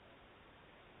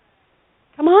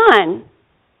 Come on.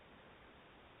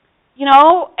 You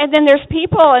know, and then there's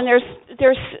people and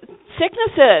there's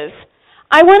sicknesses.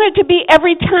 I want it to be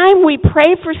every time we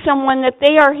pray for someone that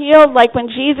they are healed, like when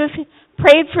Jesus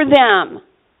prayed for them.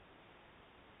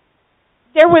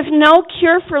 There was no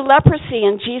cure for leprosy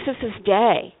in Jesus'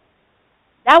 day.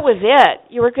 That was it.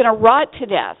 You were going to rot to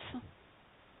death.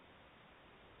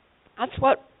 That's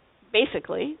what,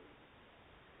 basically.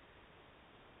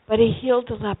 But he healed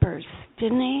the lepers,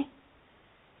 didn't he?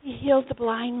 He healed the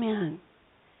blind men.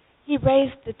 He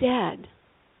raised the dead.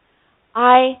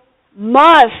 I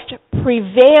must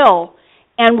prevail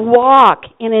and walk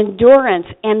in endurance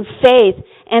and faith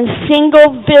and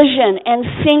single vision and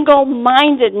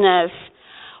single-mindedness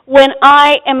when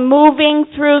I am moving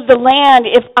through the land,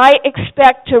 if I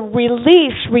expect to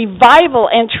release revival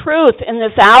and truth in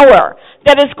this hour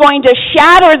that is going to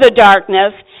shatter the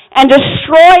darkness and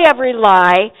destroy every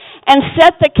lie and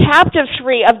set the captives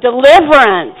free of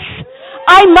deliverance,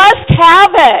 I must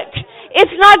have it.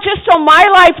 It's not just so my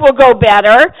life will go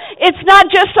better. It's not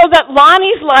just so that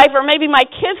Lonnie's life or maybe my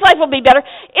kids' life will be better.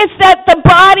 It's that the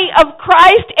body of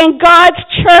Christ and God's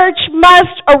church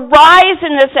must arise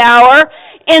in this hour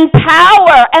in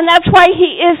power. And that's why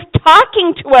he is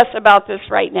talking to us about this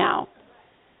right now.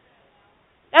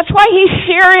 That's why he's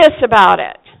serious about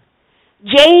it.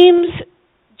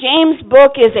 James'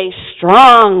 book is a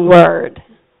strong word.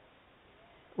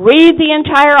 Read the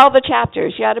entire, all the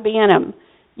chapters. You ought to be in them.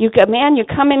 You come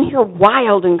in here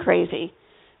wild and crazy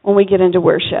when we get into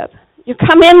worship. You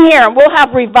come in here and we'll have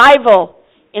revival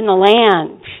in the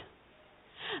land.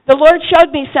 The Lord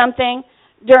showed me something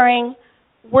during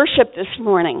worship this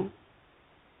morning,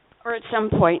 or at some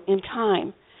point in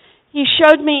time. He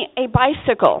showed me a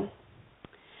bicycle,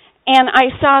 and I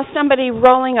saw somebody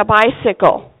rolling a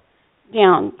bicycle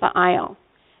down the aisle.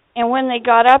 And when they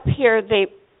got up here, they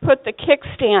put the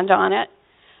kickstand on it,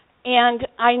 and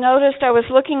I noticed I was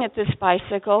looking at this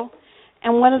bicycle,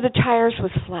 and one of the tires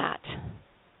was flat.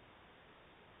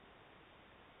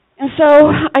 And so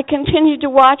I continued to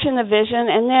watch in the vision,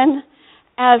 and then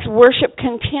as worship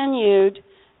continued,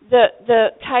 the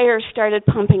tires started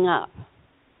pumping up.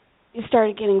 It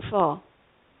started getting full.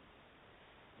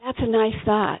 That's a nice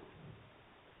thought.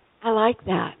 I like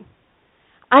that.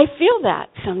 I feel that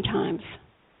sometimes.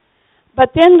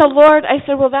 But then the Lord, I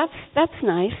said, well, that's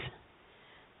nice.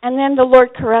 And then the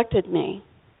Lord corrected me.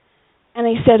 And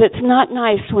he said, it's not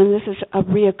nice when this is a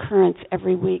reoccurrence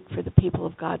every week for the people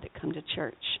of God that come to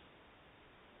church,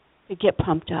 to get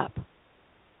pumped up.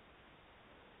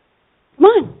 Come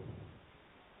on.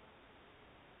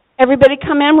 Everybody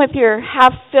come in with your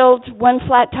half-filled, one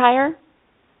flat tire?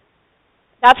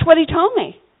 That's what he told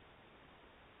me.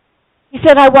 He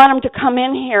said, I want them to come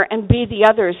in here and be the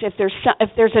others if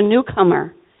there's a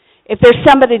newcomer. If there's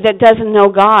somebody that doesn't know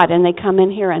God and they come in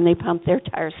here and they pump their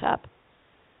tires up.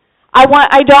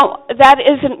 That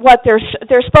isn't what they're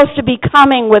supposed to be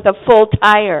coming with a full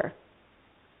tire.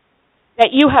 That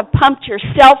you have pumped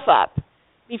yourself up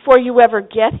before you ever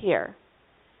get here.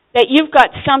 That you've got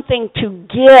something to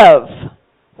give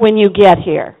when you get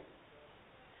here.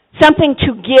 Something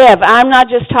to give. I'm not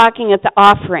just talking at the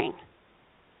offering.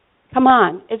 Come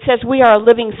on. It says we are a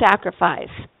living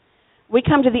sacrifice. We're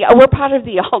part of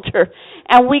the altar,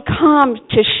 and we come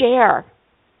to share.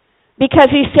 Because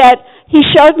he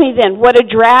showed me then what a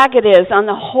drag it is on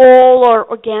the whole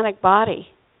organic body.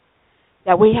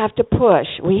 That we have to push,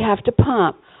 we have to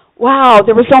pump. Wow,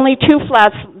 there was only 2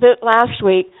 flats last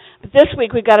week, but this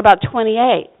week we got about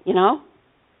 28, you know?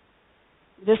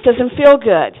 This doesn't feel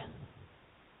good.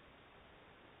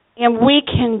 And we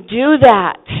can do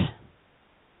that.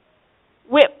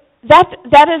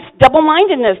 That is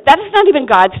double-mindedness. That is not even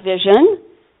God's vision,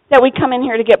 that we come in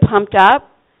here to get pumped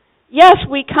up. Yes,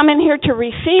 we come in here to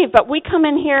receive, but we come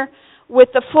in here with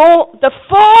the full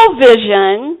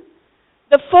vision,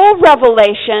 the full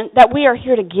revelation that we are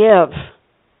here to give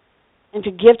and to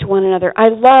give to one another. I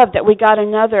love that we got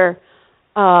another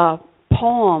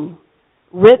poem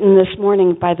written this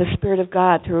morning by the Spirit of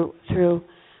God through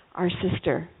our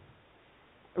sister,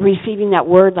 receiving that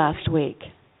word last week.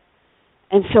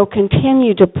 And so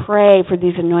continue to pray for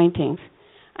these anointings.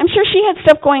 I'm sure she had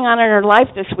stuff going on in her life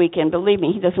this weekend. Believe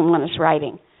me, he doesn't want us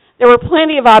writing. There were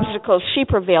plenty of obstacles she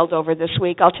prevailed over this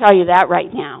week. I'll tell you that right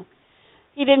now.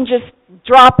 He didn't just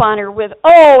drop on her with,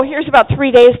 here's about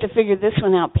 3 days to figure this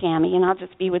one out, Pammy, and I'll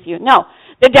just be with you. No,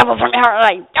 the devil from her,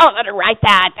 like, don't let her write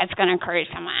that. That's going to encourage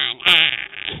someone.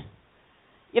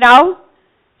 You know?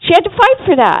 She had to fight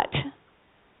for that.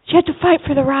 She had to fight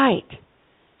for the right.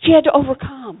 She had to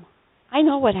overcome. I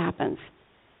know what happens.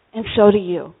 And so do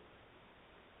you.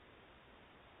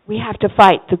 We have to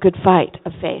fight the good fight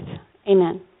of faith.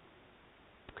 Amen.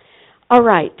 All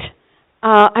right.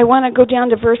 I want to go down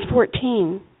to verse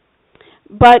 14.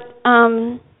 But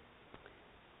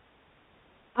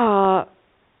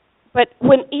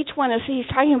when each one is, he's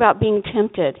talking about being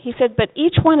tempted. He said, but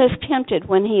each one is tempted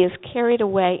when he is carried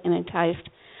away and enticed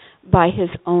by his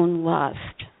own lust.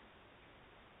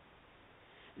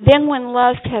 Then when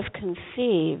lust has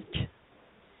conceived,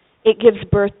 it gives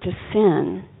birth to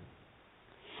sin.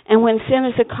 And when sin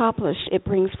is accomplished, it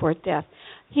brings forth death.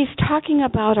 He's talking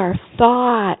about our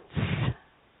thoughts,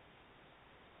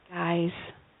 guys.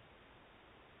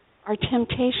 Our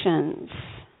temptations.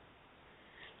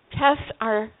 Tests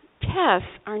are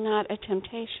not a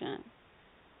temptation.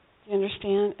 Do you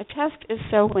understand? A test is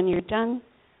so when you're done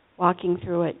walking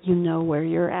through it, you know where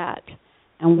you're at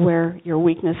and where your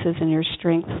weaknesses and your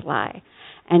strengths lie.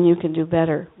 And you can do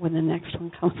better when the next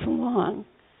one comes along.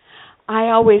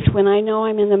 I always, when I know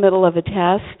I'm in the middle of a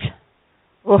test,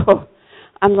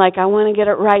 I'm like, I want to get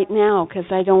it right now because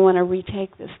I don't want to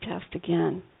retake this test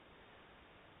again.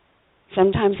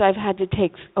 Sometimes I've had to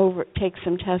take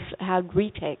some tests, had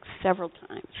retakes several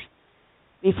times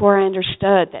before I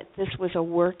understood that this was a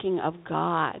working of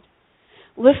God.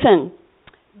 Listen,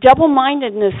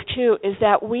 double-mindedness, too, is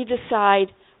that we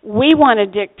decide we want to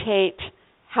dictate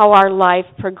how our life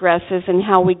progresses and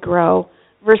how we grow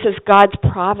versus God's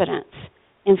providence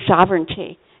and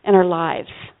sovereignty in our lives.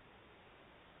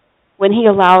 When He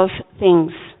allows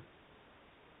things,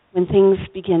 when things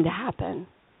begin to happen.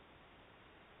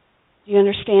 Do you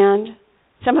understand?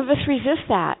 Some of us resist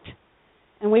that.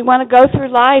 And we want to go through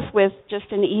life with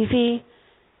just an easy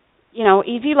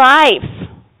life.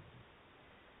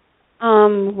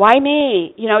 Why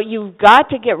me? You've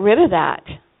got to get rid of that.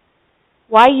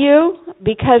 Why you?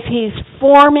 Because He's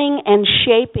forming and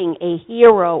shaping a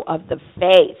hero of the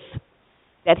faith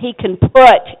that He can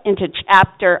put into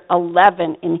chapter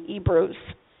 11 in Hebrews,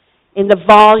 in the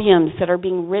volumes that are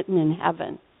being written in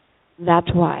heaven.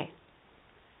 That's why.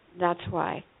 That's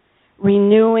why.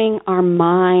 Renewing our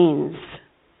minds.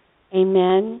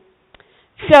 Amen.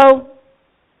 So,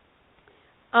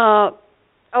 and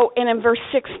in verse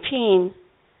 16,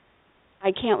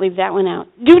 I can't leave that one out.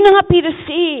 Do not be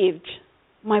deceived,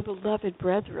 my beloved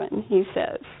brethren, he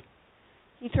says.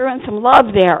 He threw in some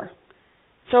love there.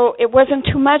 So it wasn't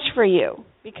too much for you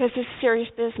because it's serious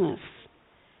business.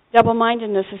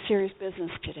 Double-mindedness is serious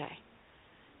business today.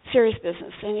 Serious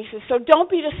business. And he says, so don't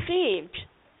be deceived.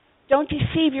 Don't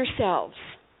deceive yourselves.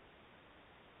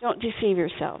 Don't deceive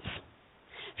yourselves.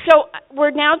 So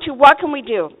we're now to what can we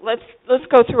do? Let's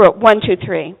go through it. 1, 2,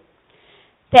 3.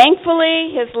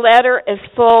 Thankfully, his letter is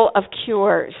full of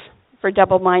cures for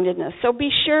double-mindedness. So be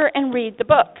sure and read the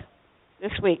book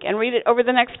this week and read it over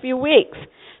the next few weeks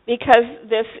because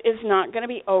this is not going to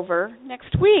be over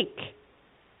next week.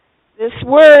 This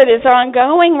word is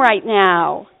ongoing right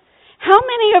now. How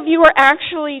many of you are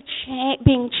actually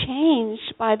being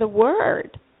changed by the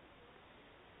word?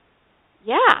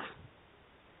 Yeah.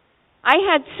 I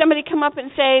had somebody come up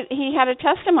and say he had a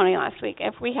testimony last week.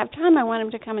 If we have time, I want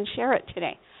him to come and share it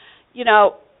today.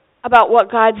 About what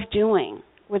God's doing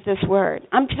with this word.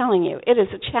 I'm telling you, it is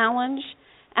a challenge.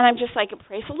 And I'm just like,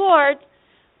 praise the Lord.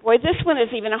 Boy, this one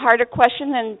is even a harder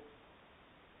question than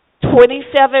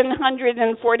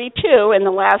 2,742 in the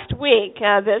last week.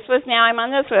 I'm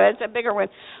on this one. It's a bigger one.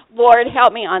 Lord,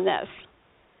 help me on this.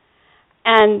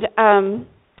 And,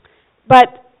 but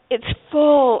it's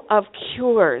full of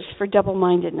cures for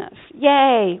double-mindedness.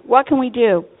 Yay! What can we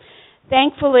do?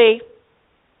 Thankfully,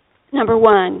 number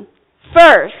 1,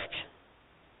 first,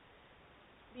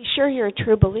 be sure you're a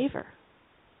true believer.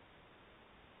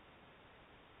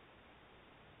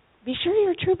 Be sure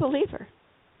you're a true believer.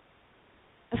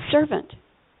 A servant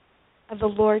of the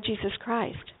Lord Jesus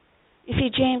Christ. You see,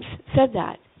 James said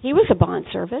that. He was a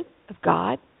bondservant of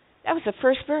God. That was the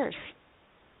first verse.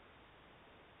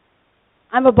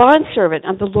 I'm a bondservant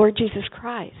of the Lord Jesus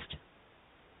Christ.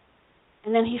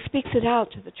 And then he speaks it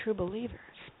out to the true believers.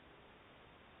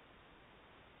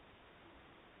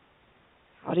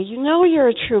 How do you know you're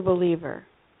a true believer?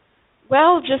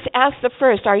 Well, just ask the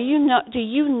first. Do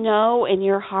you know in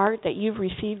your heart that you've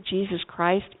received Jesus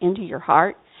Christ into your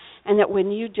heart and that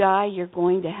when you die, you're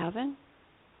going to heaven?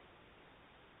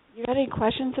 You got any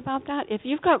questions about that? If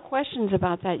you've got questions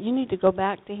about that, you need to go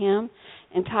back to him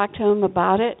and talk to him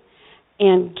about it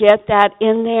and get that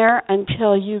in there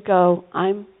until you go,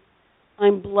 I'm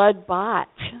blood bought.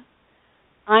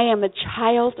 I am a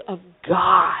child of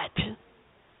God.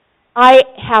 I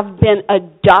have been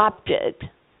adopted.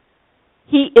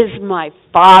 He is my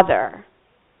Father.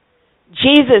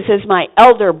 Jesus is my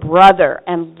elder brother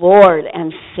and Lord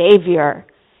and Savior.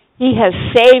 He has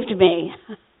saved me.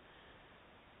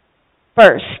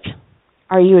 First,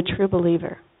 are you a true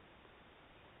believer?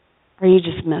 Or are you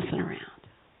just messing around?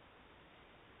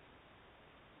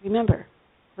 Remember,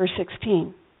 verse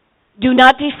 16. Do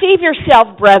not deceive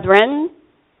yourself, brethren.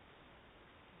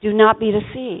 Do not be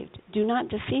deceived. Do not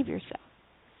deceive yourself.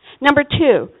 Number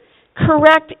 2,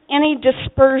 correct any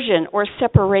dispersion or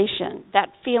separation, that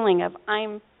feeling of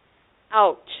I'm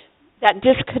out, that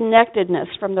disconnectedness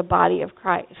from the body of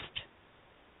Christ,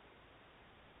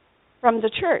 from the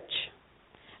church.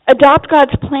 Adopt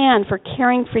God's plan for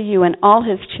caring for you and all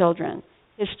His children,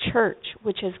 His church,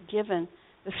 which has given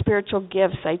the spiritual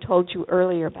gifts I told you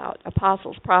earlier about,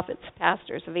 apostles, prophets,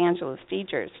 pastors, evangelists,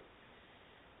 teachers.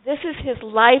 This is His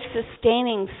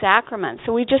life-sustaining sacrament.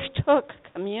 So we just took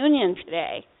communion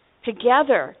today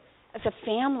together as a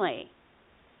family.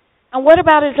 And what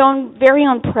about His very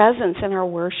own presence in our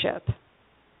worship?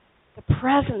 The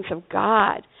presence of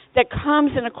God that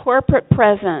comes in a corporate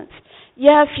presence.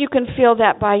 Yes, you can feel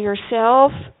that by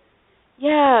yourself.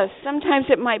 Yes, sometimes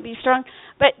it might be strong.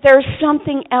 But there's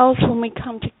something else when we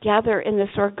come together in this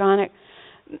organic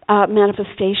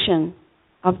manifestation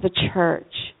of the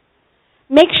church.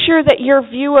 Make sure that your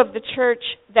view of the church,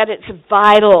 that it's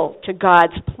vital to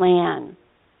God's plan,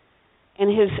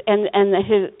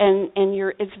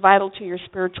 it's vital to your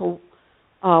spiritual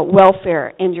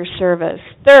welfare and your service.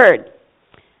 Third,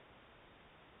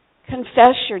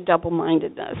 confess your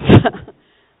double-mindedness.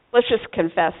 Let's just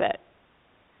confess it.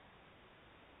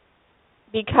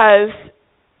 Because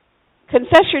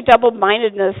confess your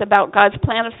double-mindedness about God's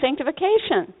plan of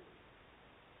sanctification.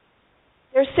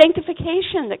 There's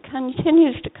sanctification that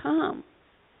continues to come.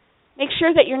 Make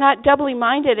sure that you're not doubly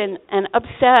minded and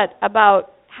upset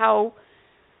about how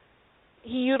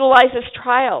He utilizes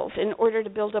trials in order to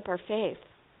build up our faith.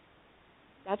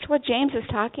 That's what James is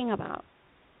talking about.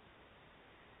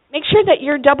 Make sure that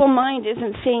your double mind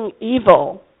isn't seeing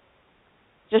evil,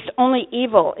 just only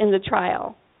evil in the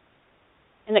trial,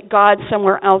 and that God's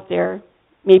somewhere out there.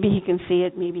 Maybe He can see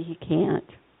it, maybe He can't.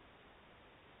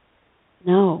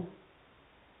 No.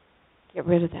 Get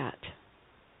rid of that.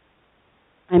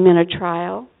 I'm in a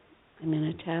trial. I'm in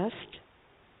a test.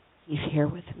 He's here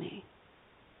with me.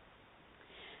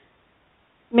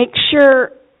 Make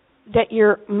sure that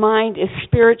your mind is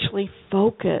spiritually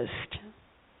focused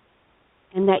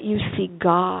and that you see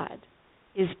God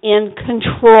is in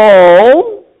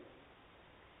control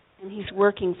and He's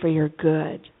working for your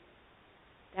good.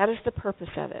 That is the purpose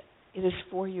of it. It is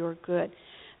for your good.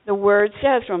 The Word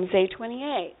says, Romans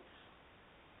 8:28.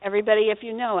 Everybody, if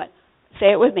you know it,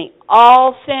 say it with me.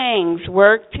 All things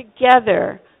work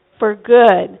together for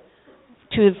good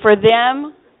for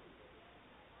them.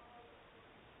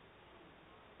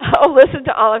 Oh, listen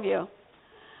to all of you.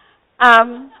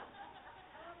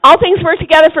 All things work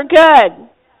together for good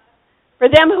for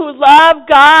them who love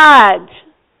God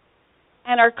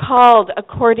and are called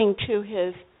according to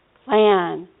His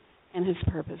plan and His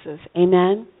purposes.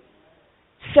 Amen?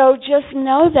 So just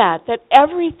know that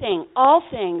everything, all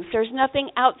things, there's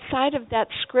nothing outside of that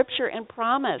scripture and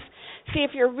promise. See,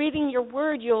 if you're reading your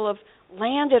word, you'll have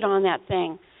landed on that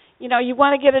thing. You know, you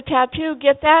want to get a tattoo,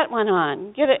 get that one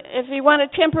on. Get it. If you want a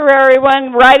temporary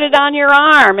one, write it on your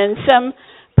arm in some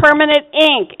permanent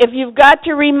ink. If you've got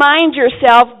to remind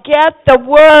yourself, get the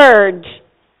Word.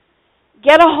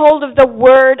 Get a hold of the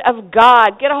Word of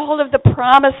God. Get a hold of the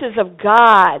promises of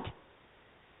God.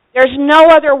 There's no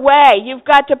other way. You've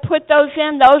got to put those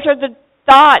in. Those are the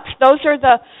thoughts. Those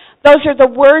are the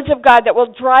words of God that will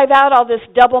drive out all this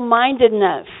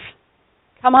double-mindedness.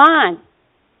 Come on.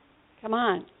 Come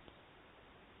on.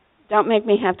 Don't make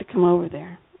me have to come over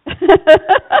there.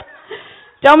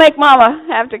 Don't make Mama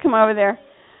have to come over there.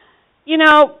 You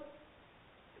know,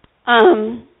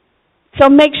 so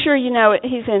make sure you know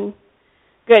he's in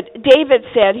good. David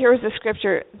said, here was the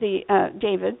scripture,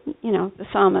 David, you know, the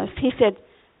psalmist, he said,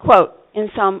 quote, in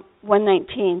Psalm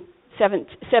 119,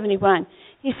 71,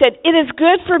 he said, "It is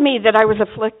good for me that I was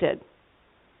afflicted.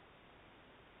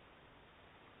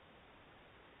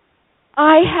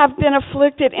 I have been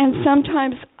afflicted, and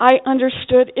sometimes I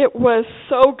understood it was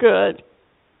so good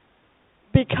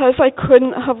because I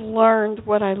couldn't have learned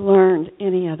what I learned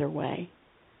any other way.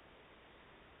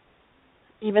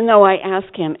 Even though I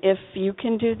asked Him, if you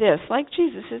can do this, like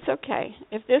Jesus, it's okay.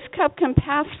 If this cup can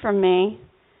pass from me,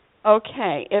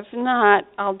 okay. If not,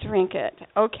 I'll drink it.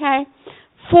 Okay?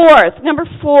 Number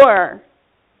 4.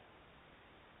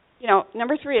 You know,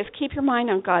 number 3 is keep your mind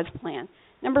on God's plan.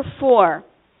 Number 4,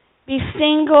 Be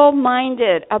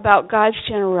single-minded about God's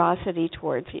generosity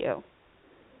towards you.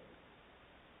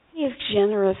 He is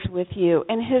generous with you,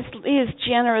 and He is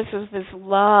generous with His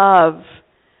love.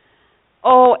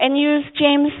 Oh, and use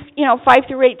James,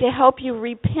 5-8 to help you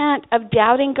repent of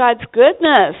doubting God's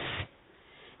goodness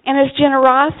and His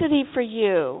generosity for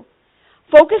you.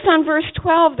 Focus on verse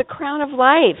 12, the crown of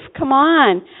life. Come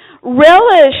on.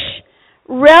 Relish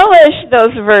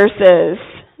those verses.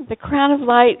 The crown of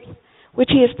life which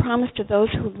He has promised to those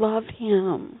who love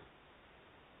Him.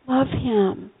 Love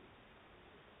Him.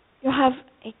 You'll have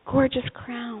a gorgeous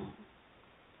crown.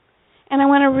 And I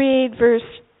want to read verse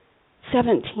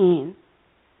 17.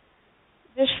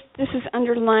 This is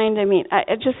underlined.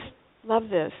 I just love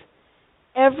this.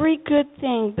 Every good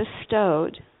thing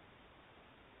bestowed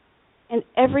and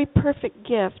every perfect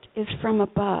gift is from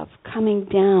above, coming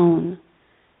down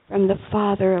from the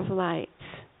Father of lights,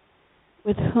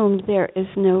 with whom there is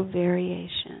no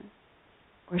variation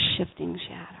or shifting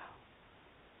shadow.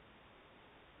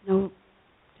 No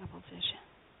double vision.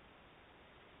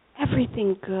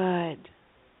 Everything good.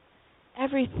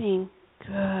 Everything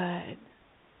good.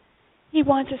 He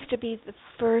wants us to be the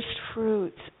first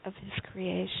fruits of His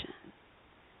creation.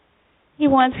 He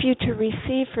wants you to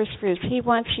receive first fruits. He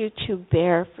wants you to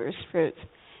bear first fruits.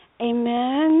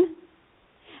 Amen?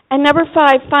 And number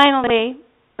 5, finally,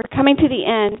 we're coming to the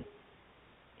end,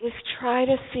 is try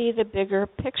to see the bigger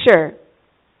picture.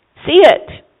 See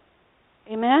it.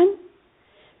 Amen?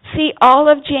 See all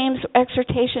of James'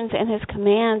 exhortations and his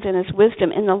commands and his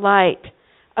wisdom in the light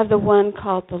of the one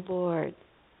called the Lord,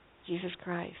 Jesus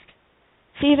Christ.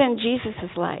 See it in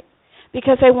Jesus' light.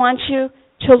 Because I want you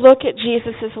to look at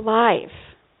Jesus' life.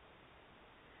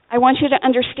 I want you to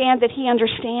understand that He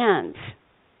understands.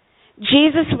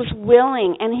 Jesus was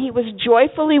willing, and He was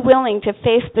joyfully willing to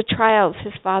face the trials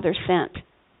His Father sent.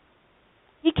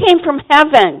 He came from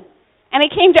heaven, and He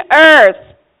came to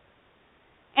earth,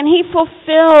 and He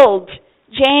fulfilled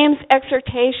James'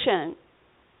 exhortation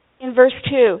in verse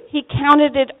 2. He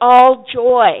counted it all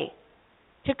joy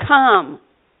to come.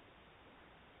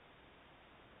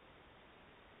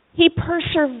 He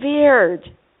persevered,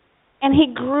 and He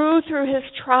grew through His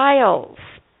trials.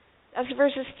 That's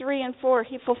verses 3 and 4.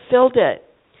 He fulfilled it.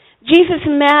 Jesus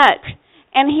met,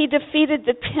 and He defeated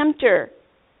the tempter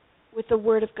with the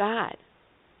Word of God.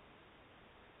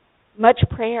 Much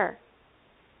prayer.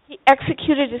 He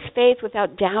executed His faith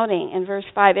without doubting in verse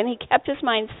 5, and He kept His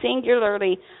mind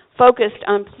singularly focused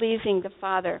on pleasing the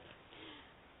Father.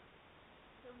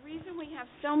 The reason we have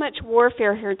so much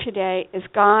warfare here today is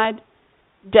God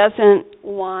doesn't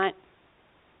want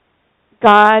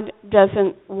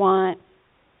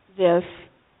this,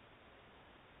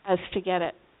 us to get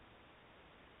it.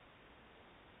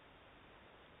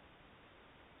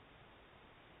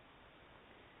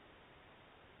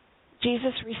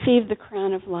 Jesus received the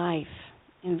crown of life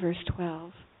in verse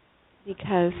 12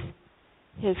 because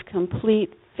His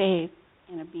complete faith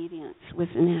and obedience was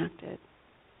enacted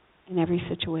in every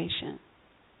situation.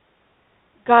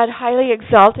 God highly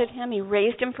exalted Him. He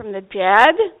raised Him from the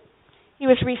dead. He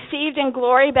was received in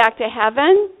glory back to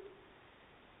heaven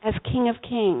as King of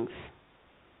Kings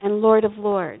and Lord of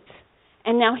Lords.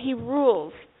 And now He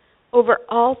rules over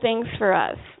all things for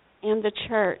us and the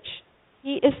church.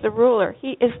 He is the ruler.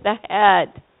 He is the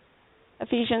head.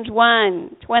 Ephesians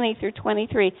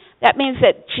 1:20-23. That means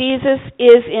that Jesus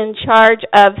is in charge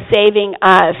of saving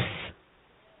us.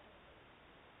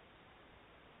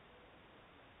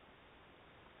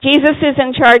 Jesus is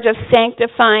in charge of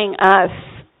sanctifying us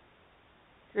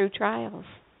through trials.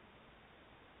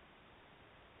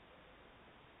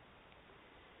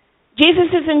 Jesus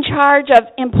is in charge of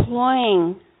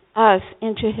employing us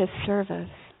into His service.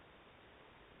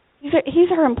 He's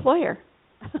our employer.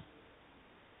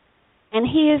 And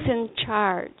He is in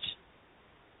charge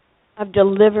of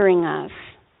delivering us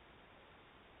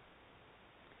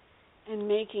and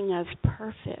making us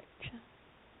perfect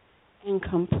and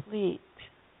complete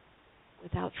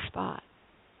without spot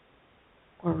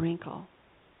or wrinkle.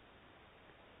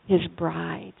 His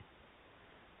bride,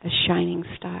 a shining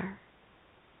star,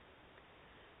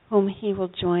 whom He will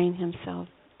join Himself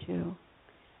to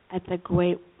at the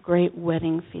great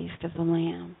wedding feast of the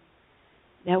Lamb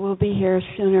that will be here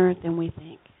sooner than we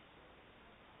think.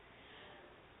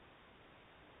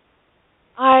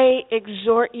 I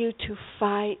exhort you to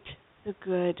fight the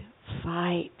good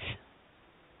fight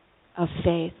of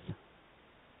faith.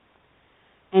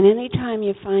 And anytime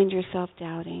you find yourself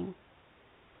doubting,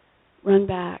 run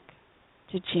back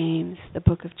to James, the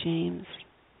book of James.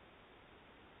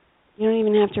 You don't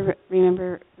even have to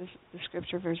remember the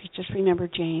scripture verses. Just remember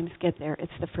James. Get there.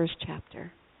 It's the first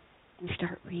chapter. And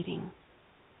start reading.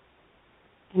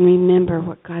 and remember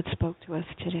what God spoke to us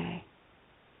today.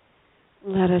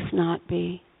 Let us not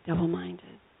be double-minded.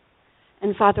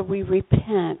 And Father, we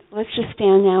repent. Let's just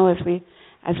stand now as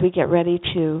we get ready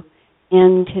to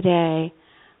end today,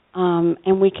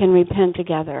 and we can repent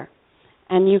together.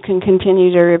 And you can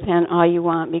continue to repent all you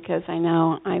want, because I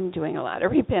know I'm doing a lot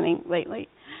of repenting lately,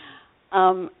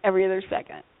 every other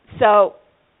second. So,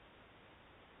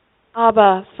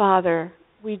 Abba, Father,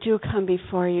 we do come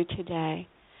before you today.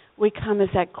 We come as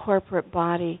that corporate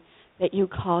body that you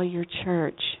call your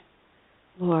church,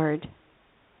 Lord.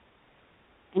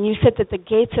 And you said that the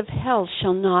gates of hell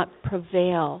shall not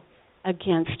prevail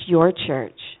against your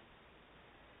church.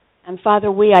 And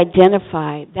Father, we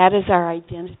identify, that is our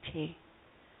identity.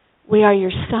 We are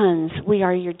your sons. We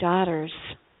are your daughters.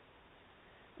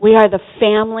 We are the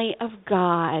family of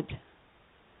God.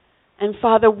 And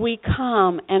Father, we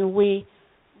come and we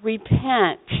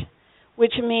repent,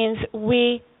 which means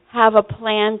we have a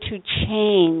plan to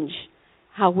change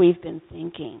how we've been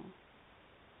thinking.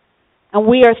 And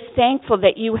we are thankful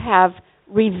that you have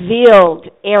revealed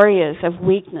areas of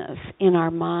weakness in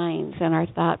our minds and our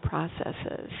thought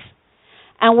processes.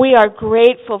 And we are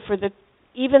grateful for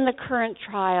even the current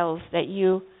trials that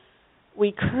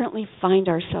we currently find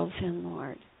ourselves in,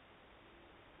 Lord.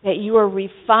 That you are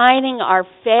refining our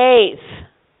faith,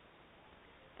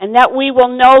 and that we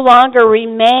will no longer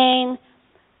remain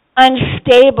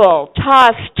unstable,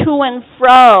 tossed to and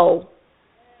fro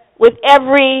with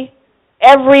every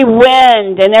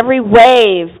wind and every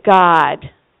wave, God,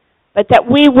 but that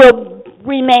we will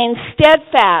remain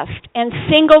steadfast and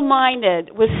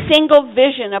single-minded with single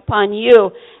vision upon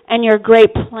you and your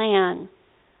great plan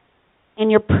and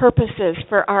your purposes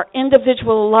for our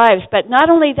individual lives. But not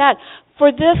only that,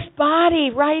 for this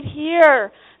body right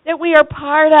here that we are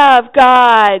part of,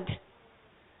 God.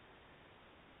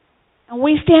 And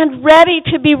we stand ready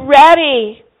to be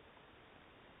ready.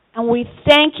 And we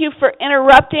thank you for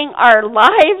interrupting our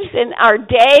lives and our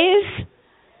days.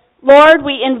 Lord,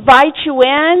 we invite you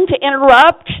in to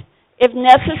interrupt if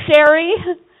necessary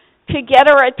to get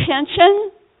our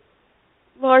attention.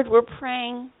 Lord, we're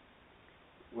praying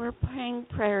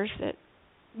prayers that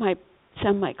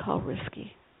some might call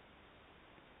risky,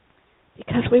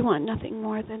 because we want nothing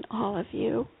more than all of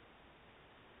you.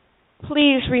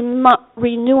 Please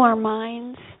renew our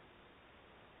minds.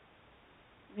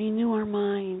 Renew our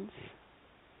minds.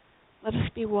 Let us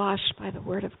be washed by the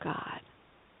Word of God.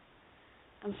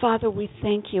 And Father, we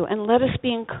thank you. And let us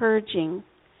be encouraging.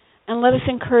 And let us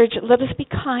be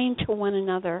kind to one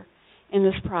another in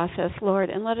this process, Lord.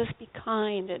 And let us be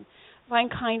kind and find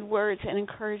kind words and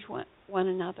encourage one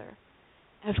another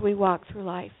as we walk through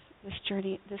life, this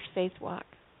journey, this faith walk,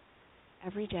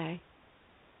 every day.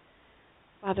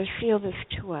 Father, seal this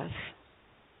to us.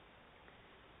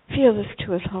 Seal this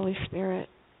to us, Holy Spirit.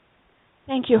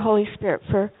 Thank you, Holy Spirit,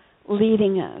 for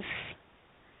leading us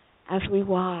as we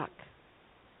walk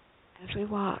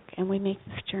and we make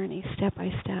this journey step by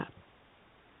step.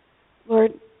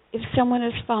 Lord, if someone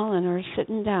has fallen or is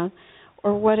sitting down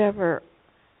or whatever,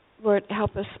 Lord,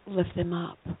 help us lift them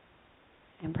up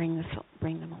and bring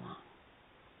them along.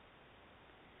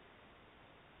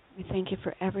 We thank you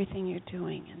for everything you're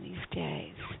doing in these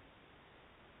days,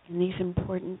 in these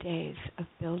important days of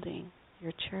building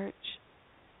your church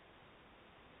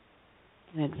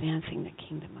and advancing the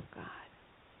kingdom of God.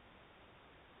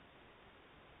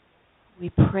 We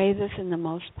pray this in the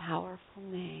most powerful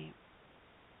name,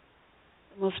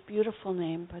 the most beautiful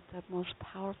name, but the most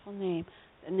powerful name,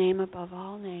 the name above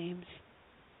all names.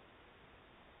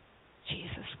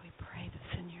 Jesus, we pray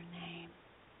this in your name.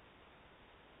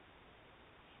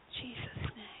 In Jesus'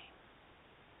 name.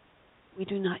 We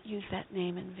do not use that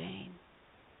name in vain.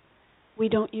 We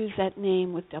don't use that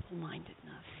name with double-mindedness.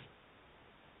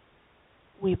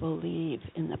 We believe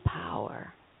in the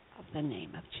power of the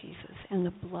name of Jesus and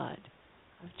the blood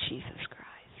of Jesus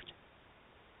Christ.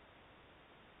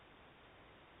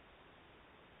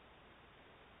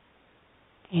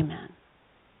 Amen.